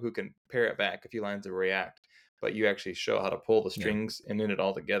camp who can pare it back a few lines of React, but you actually show how to pull the strings and knit it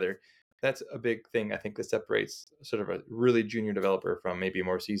all together. That's a big thing, I think, that separates sort of a really junior developer from maybe a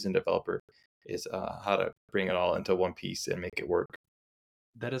more seasoned developer, is how to bring it all into one piece and make it work.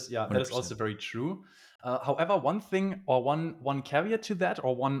 That is 100%. also very true. However, one thing or one caveat to that,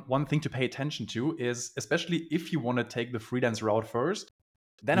 or one thing to pay attention to, is especially if you want to take the freelance route first,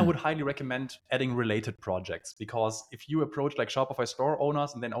 then I would highly recommend adding related projects, because if you approach like Shopify store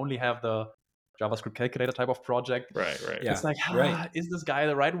owners and then only have the JavaScript calculator type of project, Right. it's like, right. Is this guy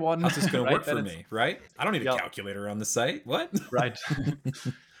the right one? How's this going Right? to work for me, right? I don't need a calculator on the site. What? Right.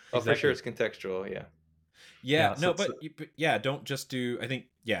 Oh, for sure, it's contextual. Yeah, no, but don't just do. I think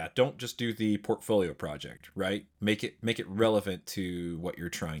don't just do the portfolio project, right? Make it relevant to what you're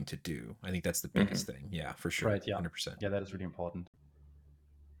trying to do. I think that's the biggest thing. Yeah, for sure. Right. Yeah. 100%. Yeah, that is really important.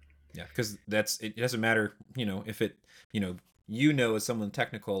 Yeah, because it doesn't matter, if it, as someone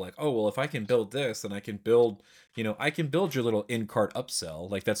technical, like, oh, well, if I can build this, then I can build, your little in-cart upsell.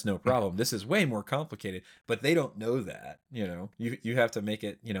 Like, that's no problem. This is way more complicated, but they don't know that, you have to make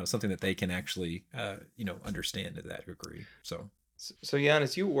it, something that they can actually, understand to that degree. So Jan,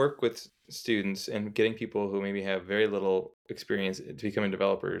 as you work with students and getting people who maybe have very little experience to becoming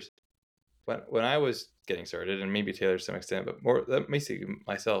developers, when I was getting started, and maybe Taylor to some extent, but more, let me see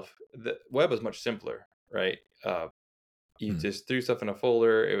myself, the web was much simpler, right? You just threw stuff in a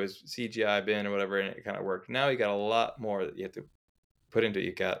folder, it was CGI bin or whatever, and it kind of worked. Now you got a lot more that you have to put into it.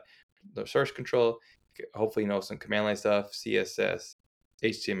 You got the source control, hopefully some command line stuff, CSS,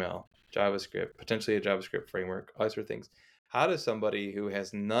 HTML, JavaScript, potentially a JavaScript framework, all these sort of things. How does somebody who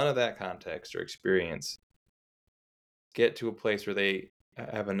has none of that context or experience get to a place where they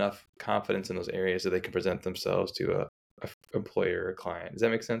have enough confidence in those areas that they can present themselves to a employer or a client? Does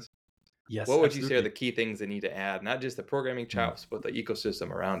that make sense? Yes. What would absolutely. you say are the key things they need to add? Not just the programming chops, but the ecosystem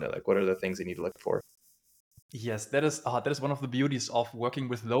around it. Like, what are the things they need to look for? Yes, that is one of the beauties of working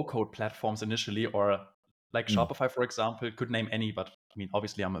with low-code platforms initially, or like Shopify, for example. Could name any, but I mean,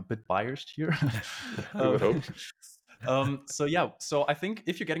 obviously, I'm a bit biased here. We would hope. So I think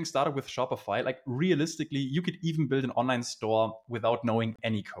if you're getting started with Shopify, like realistically, you could even build an online store without knowing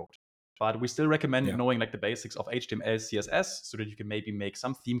any code. But we still recommend knowing like the basics of HTML, CSS, so that you can maybe make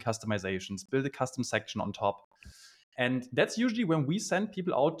some theme customizations, build a custom section on top. And that's usually when we send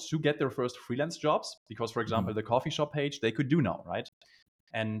people out to get their first freelance jobs, because, for example, the coffee shop page, they could do now, right?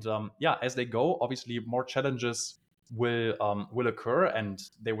 And yeah, as they go, obviously more challenges will occur, and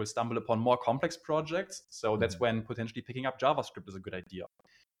they will stumble upon more complex projects. So that's when potentially picking up JavaScript is a good idea,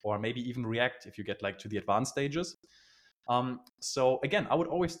 or maybe even React if you get like to the advanced stages. So again, I would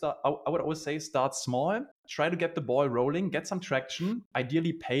always say start small, try to get the ball rolling, get some traction,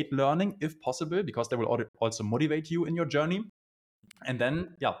 ideally paid learning if possible, because they will also motivate you in your journey. And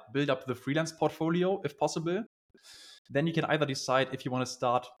then, yeah, build up the freelance portfolio if possible. Then you can either decide if you want to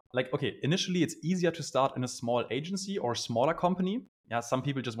start, like, okay, initially it's easier to start in a small agency or smaller company. Yeah, some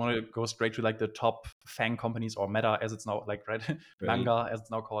people just want to go straight to like the top FANG companies, or Meta as it's now, like, right? Manga as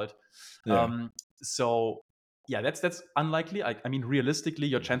it's now called. Yeah. So yeah, that's unlikely. I mean, realistically,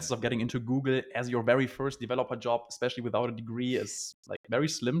 your chances of getting into Google as your very first developer job, especially without a degree, is like very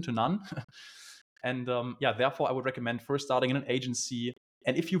slim to none. And yeah, therefore, I would recommend first starting in an agency.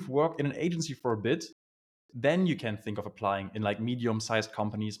 And if you've worked in an agency for a bit, then you can think of applying in like medium-sized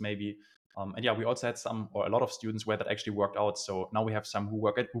companies, maybe. And yeah, we also had some, or a lot of students where that actually worked out. So now we have some who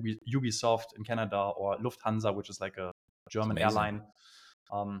work at Ubisoft in Canada, or Lufthansa, which is like a German airline.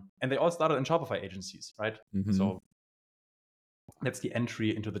 And they all started in Shopify agencies, right? So that's the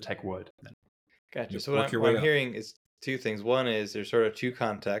entry into the tech world. Gotcha. So what I'm hearing is two things. One is there's sort of two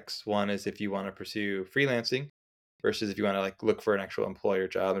contexts. One is if you want to pursue freelancing versus if you want to like look for an actual employer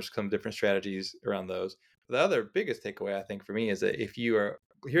job. There's some different strategies around those. The other biggest takeaway I think for me is that if you are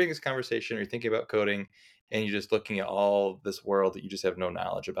hearing this conversation or you're thinking about coding and you're just looking at all this world that you just have no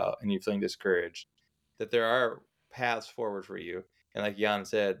knowledge about and you're feeling discouraged, that there are paths forward for you. And like Jan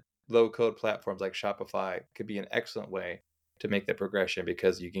said, low code platforms like Shopify could be an excellent way to make that progression,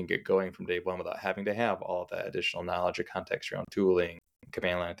 because you can get going from day one without having to have all that additional knowledge or context around tooling,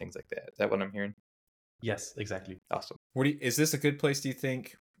 command line, things like that. Is that what I'm hearing? Yes, exactly. Awesome. Is this a good place, do you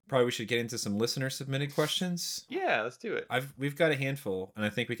think? Probably we should get into some listener submitted questions. Yeah, let's do it. We've got a handful, and I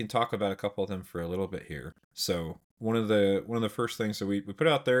think we can talk about a couple of them for a little bit here. So one of the first things that we put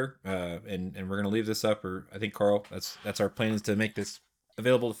out there, and we're gonna leave this up, or I think Carl, that's our plan, is to make this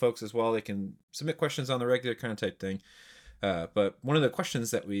available to folks as well. They can submit questions on the regular kind of type thing. But one of the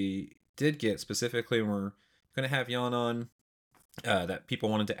questions that we did get specifically, and we're going to have Jan on, that people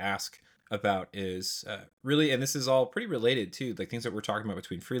wanted to ask about is really, and this is all pretty related to like things that we're talking about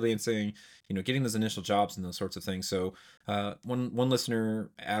between freelancing, getting those initial jobs and those sorts of things. So one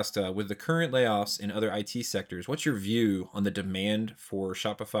listener asked, with the current layoffs in other IT sectors, what's your view on the demand for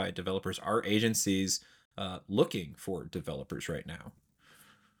Shopify developers? Are agencies looking for developers right now?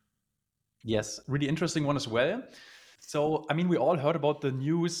 Yes, really interesting one as well. So, I mean, we all heard about the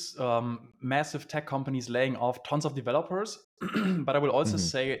news, massive tech companies laying off tons of developers. But I will also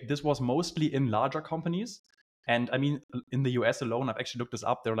say this was mostly in larger companies. And I mean, in the US alone, I've actually looked this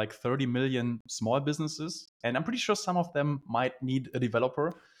up. There are like 30 million small businesses. And I'm pretty sure some of them might need a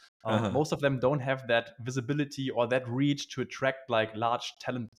developer. Most of them don't have that visibility or that reach to attract like large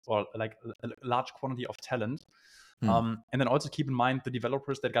talent, or like a large quantity of talent. And then also keep in mind the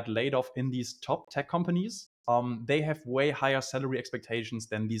developers that got laid off in these top tech companies, they have way higher salary expectations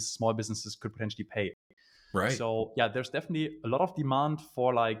than these small businesses could potentially pay. Right. So yeah, there's definitely a lot of demand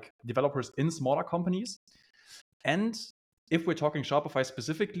for like developers in smaller companies. And if we're talking Shopify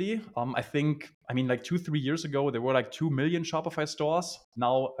specifically, I mean, like 2-3 years ago, there were like 2 million Shopify stores.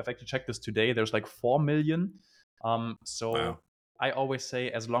 Now, I've actually checked this today, there's like 4 million. Wow. I always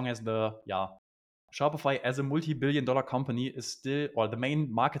say, as long as Shopify as a multi-billion-dollar company is still, or the main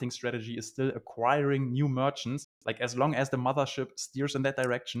marketing strategy is still acquiring new merchants, like as long as the mothership steers in that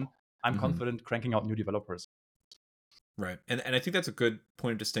direction, I'm confident cranking out new developers. Right. And I think that's a good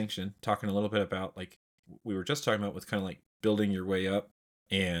point of distinction, talking a little bit about like we were just talking about with kind of like building your way up,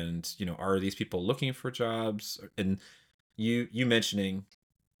 and are these people looking for jobs? And you mentioning,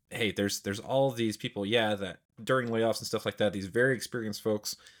 hey, there's all of these people, that during layoffs and stuff like that, these very experienced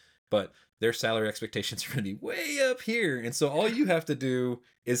folks, but their salary expectations are going to be way up here. And so all you have to do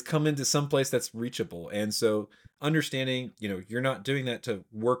is come into some place that's reachable. And so understanding, you're not doing that to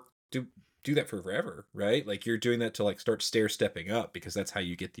work, do that for forever, right? Like you're doing that to like start stair stepping up, because that's how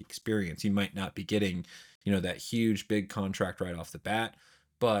you get the experience. You might not be getting, that huge big contract right off the bat,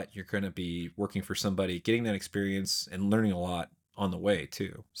 but you're going to be working for somebody, getting that experience and learning a lot on the way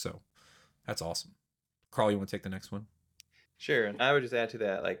too. So that's awesome. Carl, you want to take the next one? Sure. And I would just add to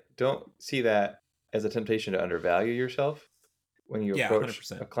that, like, don't see that as a temptation to undervalue yourself when you approach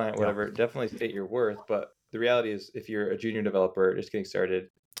 100%. a client, whatever. Definitely state your worth. But the reality is, if you're a junior developer just getting started,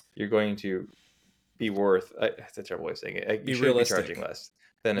 you're going to be worth, that's a terrible way of saying it. You should be charging less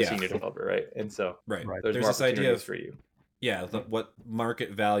than a senior developer, right? And so there's more this idea of for you. what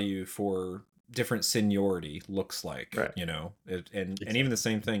market value for different seniority looks like, Right. and even the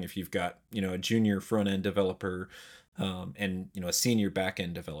same thing if you've got, a junior front end developer, and a senior back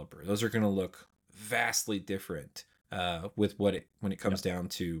end developer. Those are going to look vastly different with when it comes down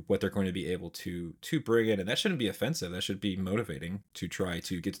to what they're going to be able to bring in, and that shouldn't be offensive. That should be motivating to try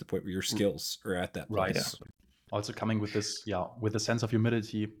to get to the point where your skills are at that Right. place. Also coming with this, with a sense of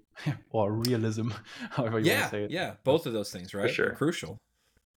humility or realism, however you want to say it. Yeah, both of those things, right? sure. Are crucial.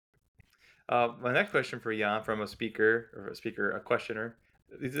 My next question for Jan from a questioner.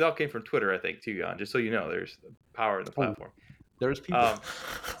 These all came from Twitter, I think, too, Jan. Just so you know, there's power in the platform. There's people.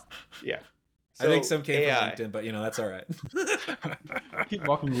 Yeah. I think some came AI. from LinkedIn, but that's all right. Keep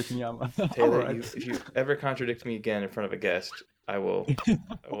walking with me, Taylor, Alright. if you ever contradict me again in front of a guest, I will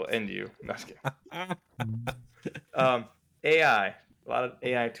end you. No, just kidding. AI, a lot of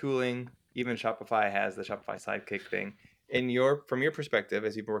AI tooling. Even Shopify has the Shopify Sidekick thing. From your perspective,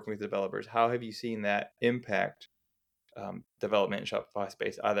 as you've been working with developers, how have you seen that impact development in Shopify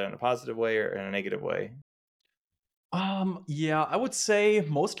space, either in a positive way or in a negative way? I would say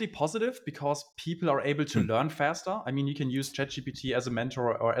mostly positive because people are able to learn faster. I mean, you can use ChatGPT as a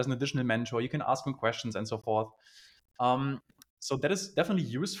mentor or as an additional mentor. You can ask them questions and so forth. So that is definitely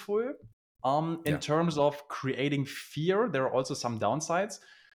useful. In terms of creating fear, there are also some downsides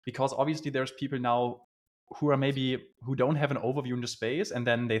because obviously there's people now who don't have an overview in the space, and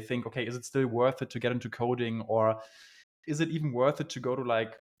then they think, okay, is it still worth it to get into coding, or is it even worth it to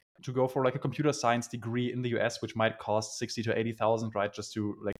go for like a computer science degree in the US, which might cost 60 to 80,000, right? Just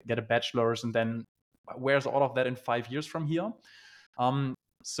to like get a bachelor's, and then where's all of that in 5 years from here?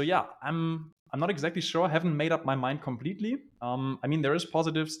 So yeah, I'm not exactly sure. I haven't made up my mind completely. I mean, there is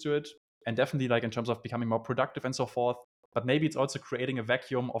positives to it, and definitely like in terms of becoming more productive and so forth. But maybe it's also creating a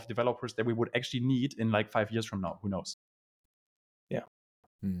vacuum of developers that we would actually need in like 5 years from now. Who knows? Yeah.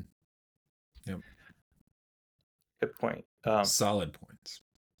 Yep. Good point. Solid points.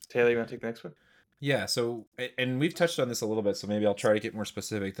 Taylor, you want to take the next one? Yeah, so, and we've touched on this a little bit, so maybe I'll try to get more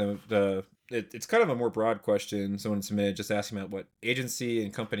specific. It's kind of a more broad question. Someone submitted just asking about what agency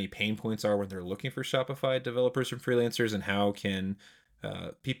and company pain points are when they're looking for Shopify developers and freelancers, and how can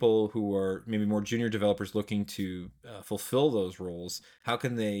people who are maybe more junior developers looking to fulfill those roles, how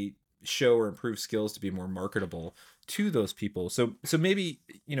can they show or improve skills to be more marketable to those people? So maybe,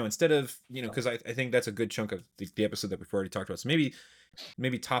 instead of, because I think that's a good chunk of the episode that we've already talked about. So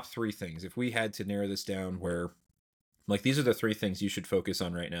maybe top 3 things, if we had to narrow this down, where like these are the 3 things you should focus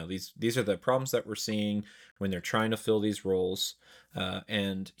on right now. These are the problems that we're seeing when they're trying to fill these roles,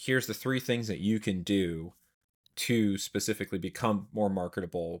 and here's the 3 things that you can do to specifically become more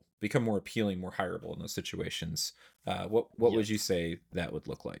marketable, become more appealing, more hireable in those situations. What would you say that would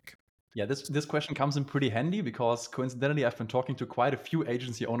look like? Yeah, this question comes in pretty handy because coincidentally, I've been talking to quite a few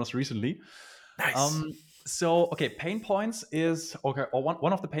agency owners recently. Nice. So, okay, pain points is, okay, or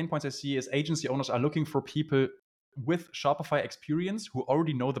one of the pain points I see is agency owners are looking for people with Shopify experience who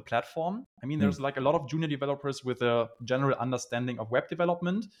already know the platform. I mean, there's like a lot of junior developers with a general understanding of web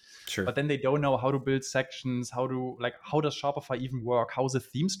development, Sure. but then they don't know how to build sections, how does Shopify even work? How's the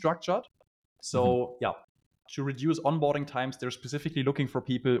theme structured? So yeah, to reduce onboarding times, they're specifically looking for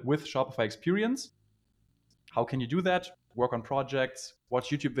people with Shopify experience. How can you do that? Work on projects, watch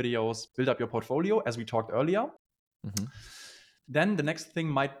YouTube videos, build up your portfolio, as we talked earlier. Then the next thing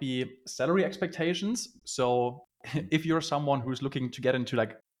might be salary expectations. So if you're someone who's looking to get into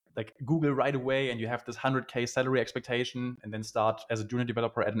like Google right away, and you have this 100K salary expectation and then start as a junior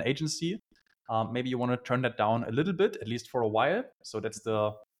developer at an agency, maybe you want to turn that down a little bit, at least for a while. So that's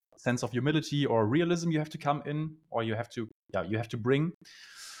the sense of humility or realism you have to come in, or you have to bring.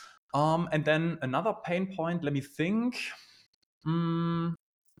 And then another pain point, let me think.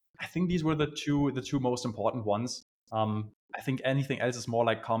 I think these were the two most important ones. I think anything else is more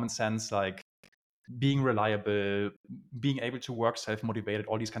like common sense, like being reliable, being able to work self-motivated,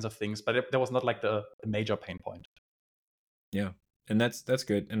 all these kinds of things. But that was not like the major pain point. Yeah, and that's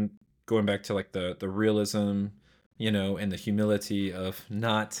good. And going back to like the realism, and the humility of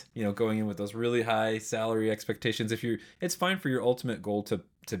not, going in with those really high salary expectations. It's fine for your ultimate goal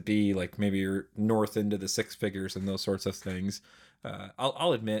to be like maybe you're north into the 6 figures and those sorts of things.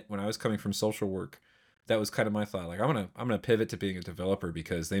 I'll admit, when I was coming from social work, that was kind of my thought. Like, I'm gonna pivot to being a developer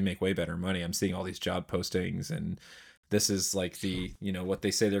because they make way better money. I'm seeing all these job postings, and this is like the what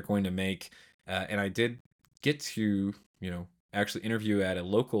they say they're going to make. And I did get to actually interview at a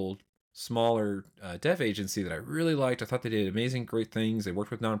local smaller dev agency that I really liked. I thought they did amazing, great things. They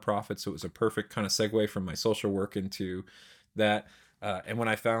worked with nonprofits, so it was a perfect kind of segue from my social work into that. And when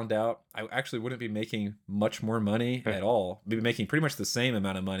I found out, I actually wouldn't be making much more money at all. Be making pretty much the same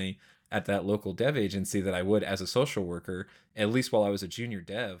amount of money at that local dev agency that I would as a social worker, at least while I was a junior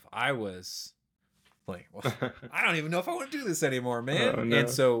dev. I was like, well, I don't even know if I want to do this anymore, man. Oh, no. And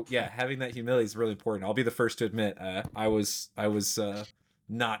so, yeah, having that humility is really important. I'll be the first to admit, I was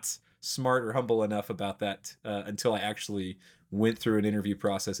not smart or humble enough about that until I actually went through an interview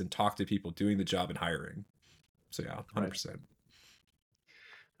process and talked to people doing the job and hiring. So yeah, 100%.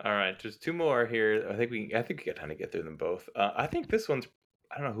 All right, just two more here. I think we got time to get through them both. I think this one's,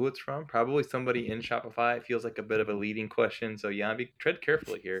 I don't know who it's from. Probably somebody in Shopify. It feels like a bit of a leading question. So yeah, tread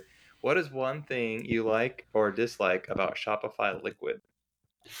carefully here. What is one thing you like or dislike about Shopify Liquid?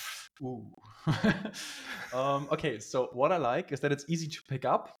 Ooh. Okay, so what I like is that it's easy to pick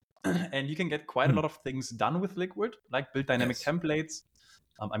up, and you can get quite a lot of things done with Liquid, like build dynamic Yes. templates.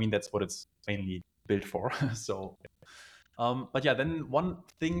 I mean, that's what it's mainly built for. So, but yeah, then one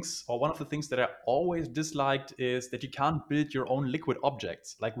of the things that I always disliked is that you can't build your own Liquid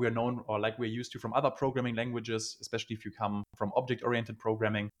objects like we're known or like we're used to from other programming languages, especially if you come from object-oriented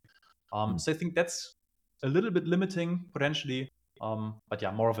programming. So I think that's a little bit limiting potentially. But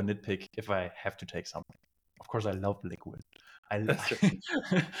yeah, more of a nitpick if I have to take something. Of course, I love Liquid. That's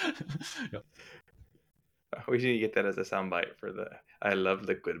Yeah. We need to get that as a soundbite for the I love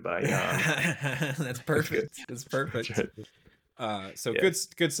Liquid by Jan. That's perfect. That's perfect. That's So Yeah.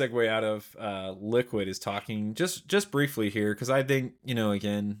 good segue out of Liquid is talking just briefly here, because I think,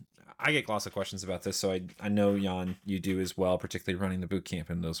 again, I get lots of questions about this, so I know, Jan, you do as well, particularly running the boot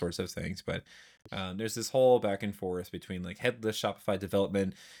camp and those sorts of things. But there's this whole back and forth between like headless Shopify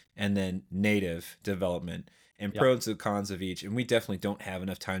development and then native development, and pros and cons of each. And we definitely don't have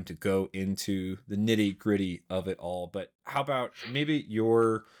enough time to go into the nitty gritty of it all. But how about maybe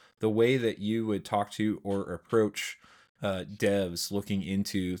the way that you would talk to or approach devs looking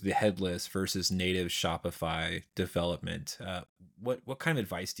into the headless versus native Shopify development? What kind of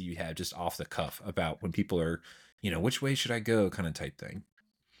advice do you have just off the cuff about when people are, which way should I go kind of type thing?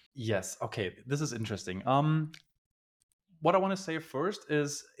 Yes. Okay. This is interesting. What I want to say first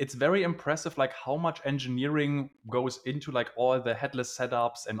is it's very impressive, like how much engineering goes into like all the headless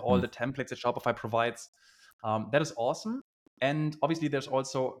setups and all the templates that Shopify provides. That is awesome. And obviously, there's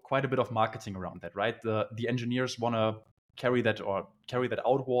also quite a bit of marketing around that, right? The engineers want to carry that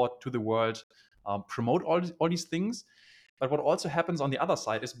outward to the world, promote all these things. But what also happens on the other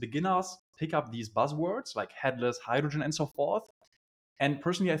side is beginners pick up these buzzwords like headless, hydrogen, and so forth. And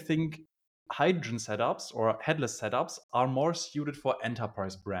personally, I think hydrogen setups or headless setups are more suited for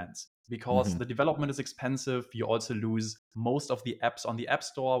enterprise brands because the development is expensive. You also lose most of the apps on the App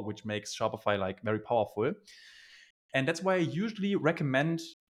Store, which makes Shopify like very powerful. And that's why I usually recommend,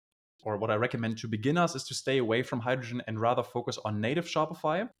 or what I recommend to beginners, is to stay away from hydrogen and rather focus on native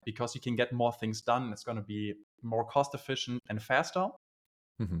Shopify because you can get more things done. It's going to be more cost efficient and faster.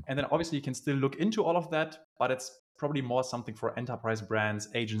 And then obviously you can still look into all of that, but it's probably more something for enterprise brands,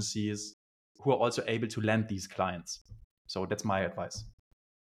 agencies who are also able to land these clients. So that's my advice.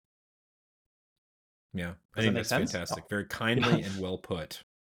 Yeah, I Does think that make that's sense? fantastic. Very kindly and well put.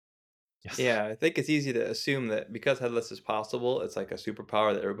 Yes. Yeah, I think it's easy to assume that because headless is possible, it's like a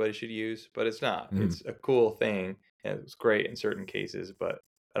superpower that everybody should use, but it's not. It's a cool thing, and it's great in certain cases, but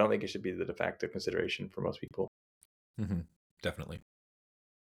I don't think it should be the de facto consideration for most people. Definitely.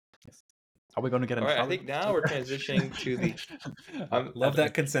 Yes. Are we going to get in All right, I trouble? think now we're transitioning to the. Love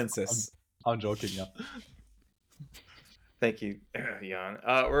that consensus. I'm joking, yeah. Thank you, Jan.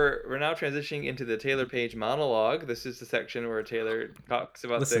 We're now transitioning into the Taylor Page monologue. This is the section where Taylor talks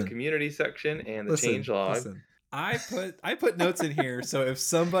about the community section and the change log. Listen, I put notes in here, so if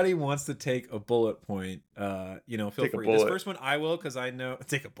somebody wants to take a bullet point, feel Take a free. bullet. This first one I will, because I know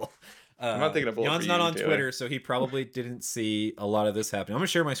take a bullet. I'm not taking a bullet. Jan's for not you, on Taylor. Twitter, so he probably didn't see a lot of this happening. I'm gonna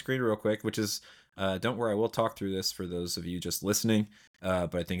share my screen real quick, which is don't worry, I will talk through this for those of you just listening.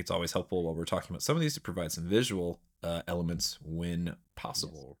 But I think it's always helpful while we're talking about some of these to provide some visual elements when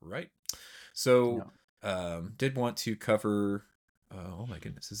possible, right? So did want to cover. Oh my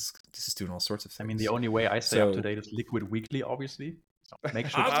goodness, this is doing all sorts of things. I mean, the only way I stay up to date is Liquid Weekly, obviously. So make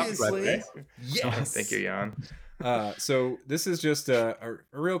sure obviously, to subscribe. yes. Thank you, Jan. So this is just a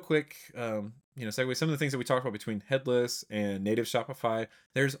real quick, segue. Some of the things that we talked about between headless and native Shopify.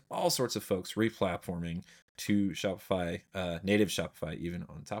 There's all sorts of folks replatforming to Shopify, native Shopify, even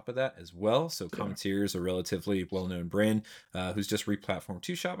on top of that as well. So Cometeer is a relatively well-known brand who's just replatformed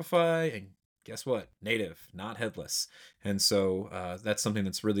to Shopify, and guess what? Native, not headless. And so that's something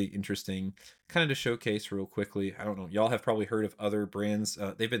that's really interesting, kind of to showcase real quickly. I don't know. Y'all have probably heard of other brands.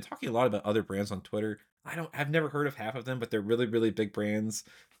 They've been talking a lot about other brands on Twitter. I've never heard of half of them, but they're really, really big brands,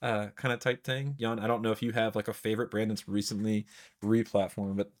 kind of type thing. Jan, I don't know if you have like a favorite brand that's recently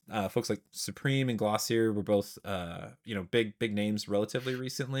re-platformed, but folks like Supreme and Glossier were both, big names relatively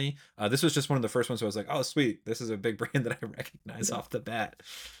recently. This was just one of the first ones where I was like, oh, sweet, this is a big brand that I recognize off the bat.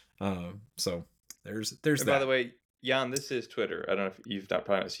 So there's And by that. the way, Jan, this is Twitter. I don't know if you've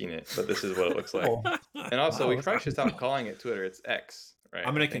probably not seen it, but this is what it looks like. Oh, And also, we wow. probably should stop calling it Twitter. It's X, right? I'm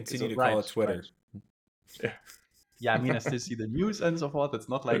I going to think continue to it's call Right, it Twitter. right. yeah. Yeah, I mean, I still see the news and so forth. It's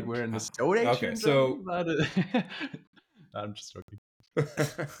not like we're in the Stone Age Okay, here in so- Germany, but I'm just joking.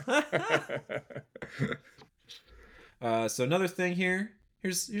 So another thing here.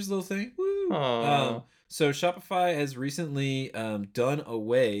 Here's a little thing. Woo. Aw. So Shopify has recently done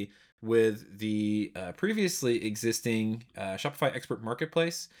away with the previously existing Shopify Expert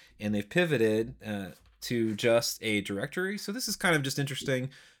Marketplace, and they've pivoted to just a directory. So this is kind of just interesting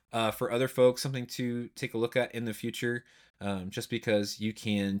for other folks, something to take a look at in the future. Just because you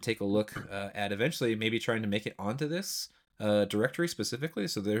can take a look at eventually maybe trying to make it onto this directory specifically.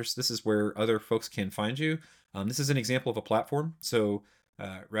 So this is where other folks can find you. This is an example of a platform. So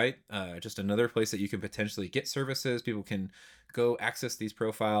just another place that you can potentially get services. People can go access these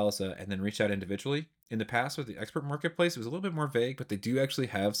profiles and then reach out individually. In the past with the expert marketplace, it was a little bit more vague, but they do actually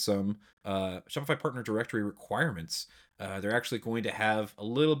have some Shopify partner directory requirements. They're actually going to have a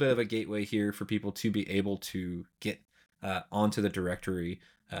little bit of a gateway here for people to be able to get onto the directory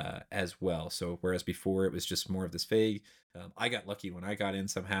as well. So whereas before it was just more of this vague, I got lucky when I got in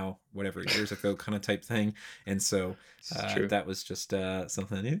somehow, whatever, years ago kind of type thing. And so that was just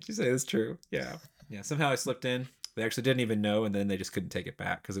something. Did you say it's true? Yeah. Somehow I slipped in. They actually didn't even know, and then they just couldn't take it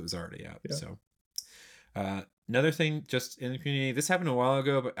back because it was already out. Yeah. So another thing just in the community, this happened a while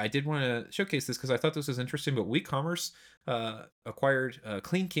ago, but I did want to showcase this because I thought this was interesting. But WeCommerce acquired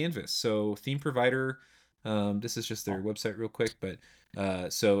Clean Canvas. So theme provider, this is just their website real quick, but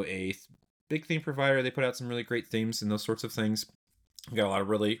so a big theme provider, they put out some really great themes and those sorts of things. We got a lot of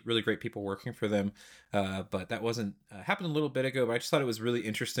really, really great people working for them. But that wasn't happened a little bit ago, but I just thought it was really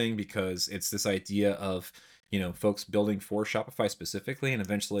interesting because it's this idea of, folks building for Shopify specifically and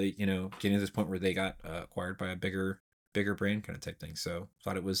eventually, getting to this point where they got acquired by a bigger brand kind of type thing. So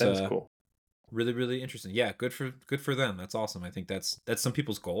thought it was That's cool. really, really interesting. Yeah, good for them. That's awesome. I think that's some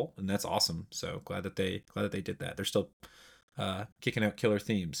people's goal, and that's awesome. So glad that they did that. They're still kicking out killer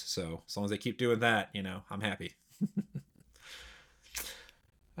themes. So as long as they keep doing that, I'm happy.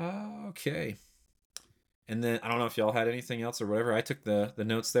 Okay. And then I don't know if y'all had anything else or whatever. I took the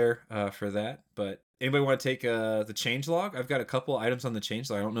notes there for that. But anybody want to take the changelog? I've got a couple items on the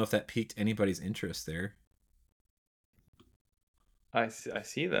changelog. I don't know if that piqued anybody's interest there. I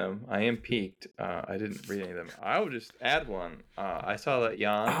see them. I am peaked. I didn't read any of them. I would just add one. I saw that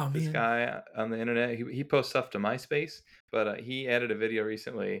Jan, this guy on the internet, he posts stuff to MySpace, but he added a video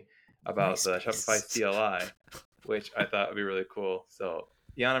recently about the Shopify CLI, which I thought would be really cool. So,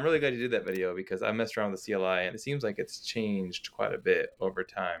 Jan, I'm really glad you did that video because I messed around with the CLI, and it seems like it's changed quite a bit over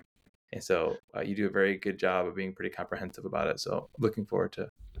time. And so you do a very good job of being pretty comprehensive about it. So looking forward to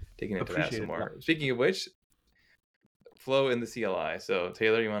digging into that some more. Yeah. Speaking of which, flow in the CLI. So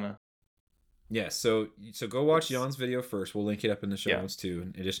Taylor, you want to? Yeah, so go watch Jan's video first. We'll link it up in the show notes too,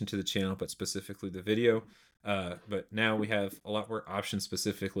 in addition to the channel, but specifically the video. But now we have a lot more options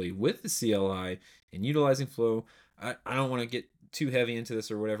specifically with the CLI and utilizing Flow. I don't want to get too heavy into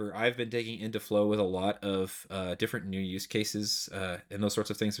this or whatever. I've been digging into Flow with a lot of different new use cases and those sorts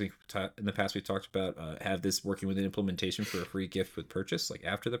of things. In the past we've talked about have this working with an implementation for a free gift with purchase, like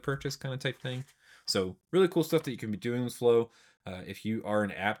after the purchase kind of type thing. So really cool stuff that you can be doing with Flow. If you are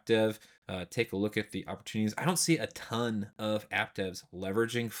an app dev, take a look at the opportunities. I don't see a ton of app devs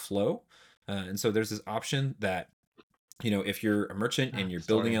leveraging Flow. And so there's this option that, if you're a merchant and you're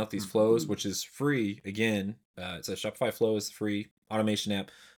building out these flows, which is free, again, it's a Shopify Flow is free automation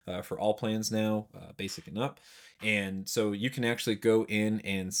app for all plans now, basic and up. And so you can actually go in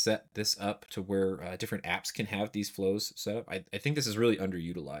and set this up to where different apps can have these flows set up. I think this is really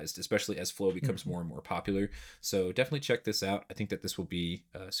underutilized, especially as Flow becomes more and more popular. So definitely check this out. I think that this will be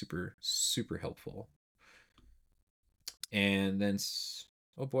super, super helpful. And then,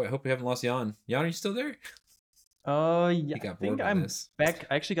 oh boy, I hope we haven't lost Jan. Jan, are you still there? Yeah, I think I'm back.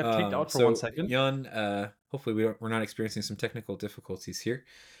 I actually got kicked out for 1 second. Jan, hopefully we're not experiencing some technical difficulties here.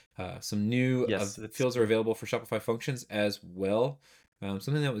 Some new fields are available for Shopify functions as well.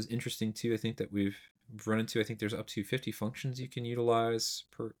 Something that was interesting too, I think that we've run into, I think there's up to 50 functions you can utilize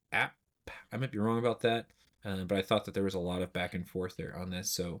per app. I might be wrong about that, but I thought that there was a lot of back and forth there on this.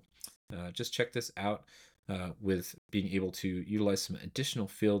 So just check this out with being able to utilize some additional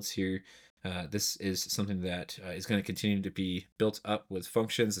fields here This is something that is going to continue to be built up with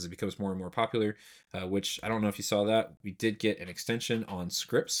functions as it becomes more and more popular, which I don't know if you saw that. We did get an extension on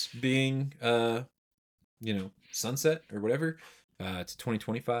scripts being, sunset or whatever to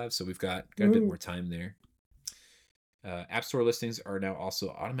 2025. So we've got a bit more time there. App Store listings are now also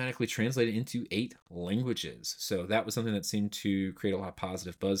automatically translated into 8 languages. So that was something that seemed to create a lot of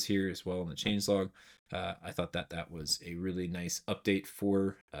positive buzz here as well in the changelog. I thought that was a really nice update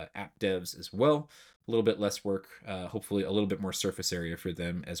for app devs as well. A little bit less work, hopefully a little bit more surface area for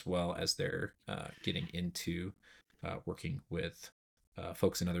them as well as they're getting into working with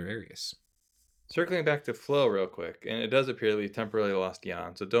folks in other areas. Circling back to Flo real quick, and it does appear that we temporarily lost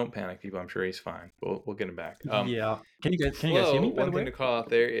Jan, so don't panic, people. I'm sure he's fine. We'll get him back. Yeah. Can you guys hear Flo, me, by the one way? thing to call out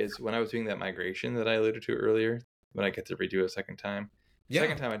there is when I was doing that migration that I alluded to earlier, when I get to redo it a second time. The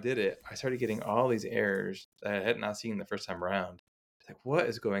second time I did it, I started getting all these errors that I had not seen the first time around. It's like, what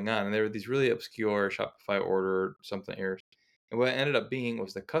is going on? And there were these really obscure Shopify order something errors. And what it ended up being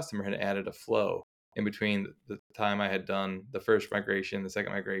was the customer had added a flow in between the time I had done the first migration, the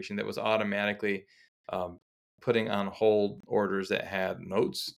second migration, that was automatically putting on hold orders that had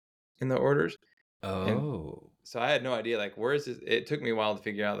notes in the orders. Oh. So I had no idea, like, where is this? It took me a while to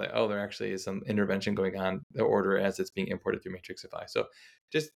figure out that, there actually is some intervention going on the order as it's being imported through Matrixify. So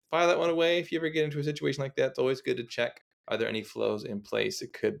just file that one away. If you ever get into a situation like that, it's always good to check, are there any flows in place?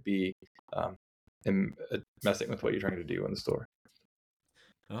 It could be messing with what you're trying to do in the store.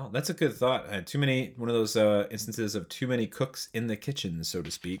 Oh, that's a good thought. One of those instances of too many cooks in the kitchen, so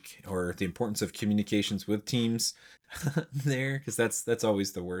to speak, or the importance of communications with teams there, because that's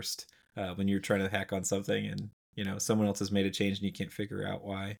always the worst when you're trying to hack on something and someone else has made a change and you can't figure out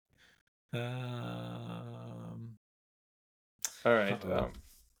why. All right.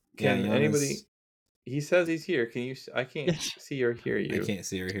 Can anybody? He says he's here. Can you? I can't see or hear you. I can't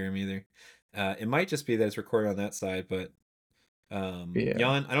see or hear him either. It might just be that it's recorded on that side, but.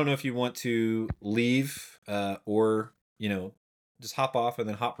 Jan, I don't know if you want to leave or just hop off and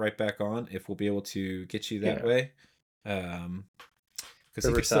then hop right back on if we'll be able to get you that way. Because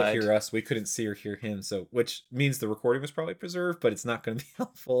he could still hear us. We couldn't see or hear him, so which means the recording was probably preserved, but it's not going to be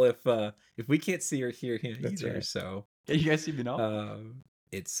helpful if we can't see or hear him either. Right. So can you guys see me now?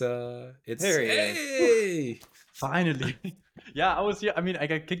 It's there he is. Finally. Yeah, I was here. I mean, I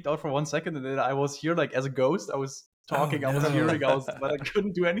got kicked out for 1 second and then I was here like as a ghost. I was talking, I was hearing, but I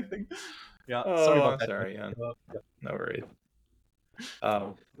couldn't do anything. Yeah, sorry about that. Sorry, Jan. No worries.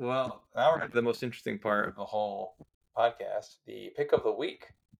 Well, now we're at the most interesting part of the whole podcast, the pick of the week.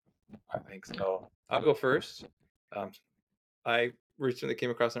 I think so. I'll go first. I recently came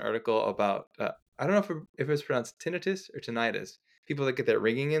across an article about I don't know if it's pronounced tinnitus or tinnitus. People that get that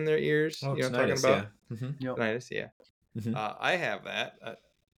ringing in their ears. Oh, you know what I'm talking about? Yeah. Mm-hmm. Tinnitus, yeah. Mm-hmm. I have that.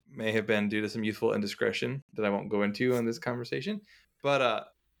 May have been due to some youthful indiscretion that I won't go into in this conversation. But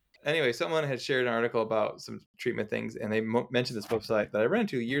anyway, someone had shared an article about some treatment things, and they mentioned this website that I ran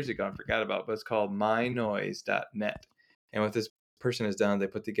into years ago and forgot about, but it's called mynoise.net. And what this person has done, they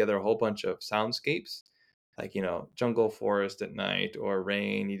put together a whole bunch of soundscapes, like, jungle forest at night or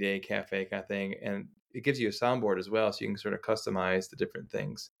rainy day cafe kind of thing. And it gives you a soundboard as well, so you can sort of customize the different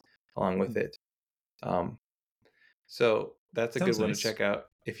things along with it. So that's a good one to check out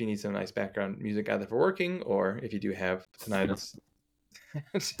if you need some nice background music, either for working or if you do have tinnitus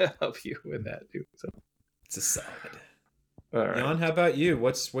to help you with that too. So it's a solid. All right. Jan, how about you?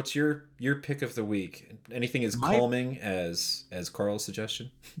 What's your pick of the week? Anything as calming as Carl's suggestion?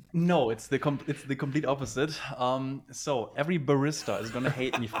 No, it's the complete opposite. So every barista is gonna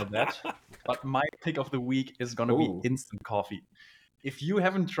hate me for that, but my pick of the week is gonna be instant coffee. If you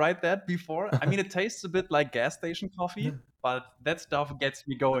haven't tried that before, I mean, it tastes a bit like gas station coffee, but that stuff gets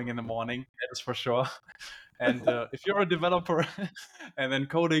me going in the morning. That is for sure. And if you're a developer and then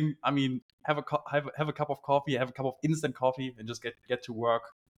coding, I mean, have a cup of coffee, have a cup of instant coffee, and just get to work.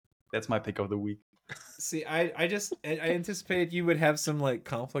 That's my pick of the week. See, I anticipated you would have some like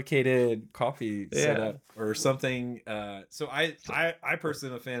complicated coffee setup or something. So I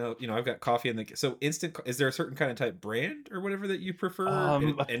personally am a fan of, I've got coffee in the, so instant, is there a certain kind of type brand or whatever that you prefer?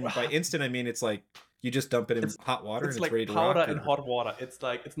 And by instant, I mean, it's like you just dump it in hot water and it's like ready to powder rock. And hot water. It's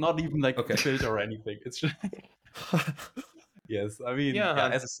like, it's not even like a filter or anything. It's just, yes. I mean,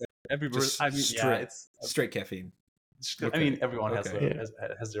 as I said, it's straight caffeine. I mean, everyone has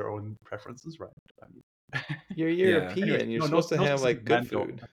their own preferences, right? I mean, you're European. Anyway, you're supposed to have like good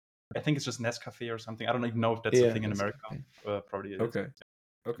food. I think it's just Nescafe or something. I don't even know if that's a thing in America. Probably it is.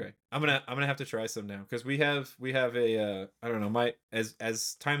 Okay. I'm gonna have to try some now because we have a I don't know, my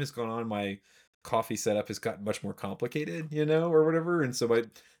as time has gone on, my coffee setup has gotten much more complicated, or whatever. And so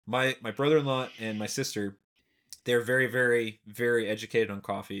my brother-in-law and my sister, they're very, very, very educated on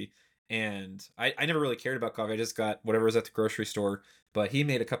coffee. And I never really cared about coffee. I just got whatever was at the grocery store. But he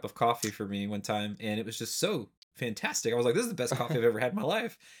made a cup of coffee for me one time, and it was just so fantastic. I was like, this is the best coffee I've ever had in my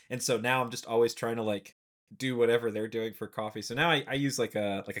life. And so now I'm just always trying to like do whatever they're doing for coffee. So now I use like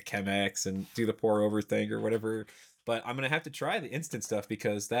a Chemex and do the pour over thing or whatever. But I'm gonna have to try the instant stuff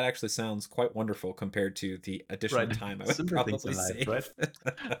because that actually sounds quite wonderful compared to the additional Right. time I would Simple things probably in life,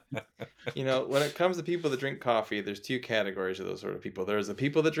 save. right? When it comes to people that drink coffee, there's two categories of those sort of people. There's the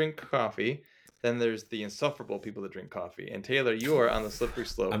people that drink coffee, then there's the insufferable people that drink coffee. And Taylor, you are on the slippery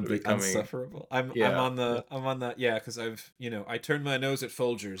slope I'm to the becoming unsufferable. I'm Yeah. on the yeah, because I've I turned my nose at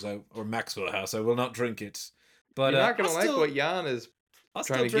Folgers or Maxwell House. I will not drink it. But You're not gonna I'll like still, what Jan is I'll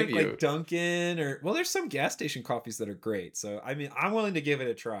trying still to drink give you. like Dunkin' there's some gas station coffees that are great. So I mean, I'm willing to give it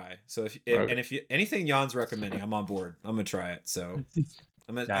a try. So Okay. if you anything Jan's recommending, I'm on board. I'm gonna try it. So Yeah,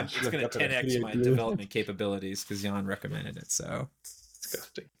 it's sure, gonna definitely. 10x my development capabilities because Jan recommended it. So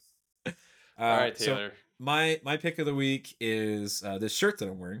Disgusting. All right, so Taylor. my pick of the week is this shirt that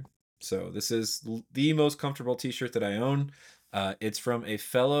I'm wearing. So this is the most comfortable t-shirt that I own. It's from a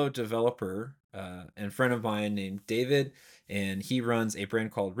fellow developer and friend of mine named David, and he runs a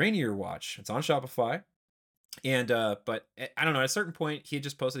brand called Rainier Watch. It's on Shopify. And but I don't know, at a certain point he had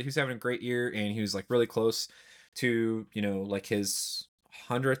just posted he was having a great year and he was like really close to, like his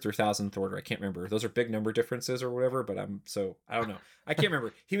 100th or 1000th order. I can't remember. Those are big number differences or whatever, but I don't know. I can't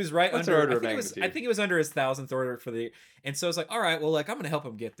remember. He was right What's under our order I of think it was under his 1000th order for the. And so it's like, all right, well, like I'm going to help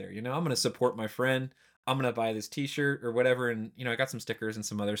him get there, I'm going to support my friend. I'm going to buy this t-shirt or whatever, and I got some stickers and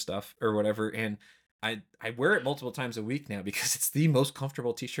some other stuff or whatever, and I wear it multiple times a week now because it's the most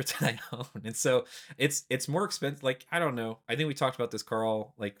comfortable t-shirt that I own. And so it's more expensive. Like, I don't know. I think we talked about this,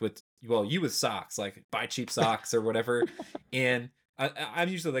 Carl, like you with socks, like buy cheap socks or whatever. And I'm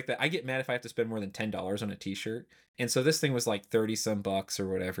usually like that. I get mad if I have to spend more than $10 on a t-shirt. And so this thing was like 30 some bucks or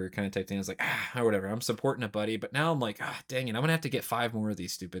whatever kind of type thing. I was like, or whatever. I'm supporting a buddy. But now I'm like, dang it. I'm going to have to get 5 more of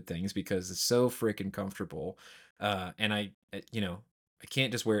these stupid things because it's so freaking comfortable. And I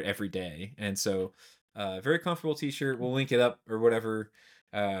can't just wear it every day. And so very comfortable t-shirt. We'll link it up or whatever.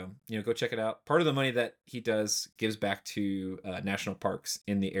 Go check it out. Part of the money that he does gives back to national parks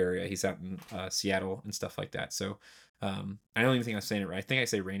in the area. He's out in Seattle and stuff like that. So I don't even think I'm saying it right. I think I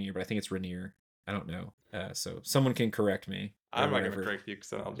say Rainier, but I think it's Rainier. I don't know. So someone can correct me. I'm not going to correct you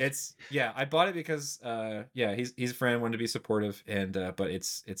because I'll just... I bought it because he's a friend, wanted to be supportive, and but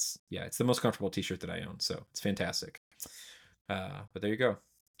it's the most comfortable t-shirt that I own, so it's fantastic. But there you go.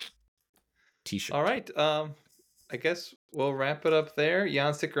 T-shirt. All right. I guess we'll wrap it up there.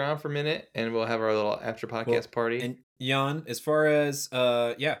 Jan, stick around for a minute, and we'll have our little after podcast party. And Jan, as far as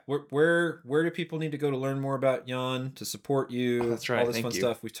where do people need to go to learn more about Jan, to support you? That's right. All this fun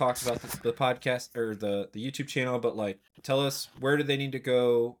stuff. We've talked about the podcast or the YouTube channel, but like, tell us, where do they need to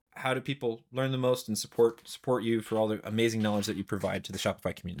go? How do people learn the most and support you for all the amazing knowledge that you provide to the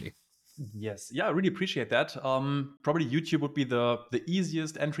Shopify community? Yes. Yeah, I really appreciate that. Probably YouTube would be the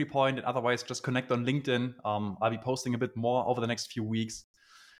easiest entry point, and otherwise just connect on LinkedIn. I'll be posting a bit more over the next few weeks.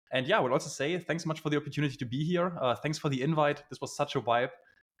 And yeah, I would also say thanks so much for the opportunity to be here. Thanks for the invite. This was such a vibe.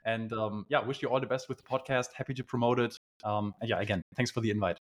 And wish you all the best with the podcast. Happy to promote it. And yeah, again, thanks for the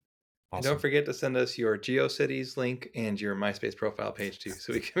invite. Awesome. And don't forget to send us your GeoCities link and your MySpace profile page too,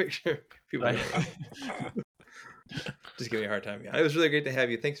 so we can make sure people know. Just giving me a hard time. Yeah, it was really great to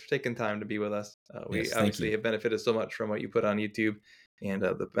have you. Thanks for taking time to be with us. We obviously have benefited so much from what you put on YouTube and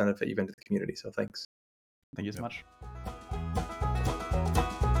the benefit you've been to the community. So thanks. Thank you so much.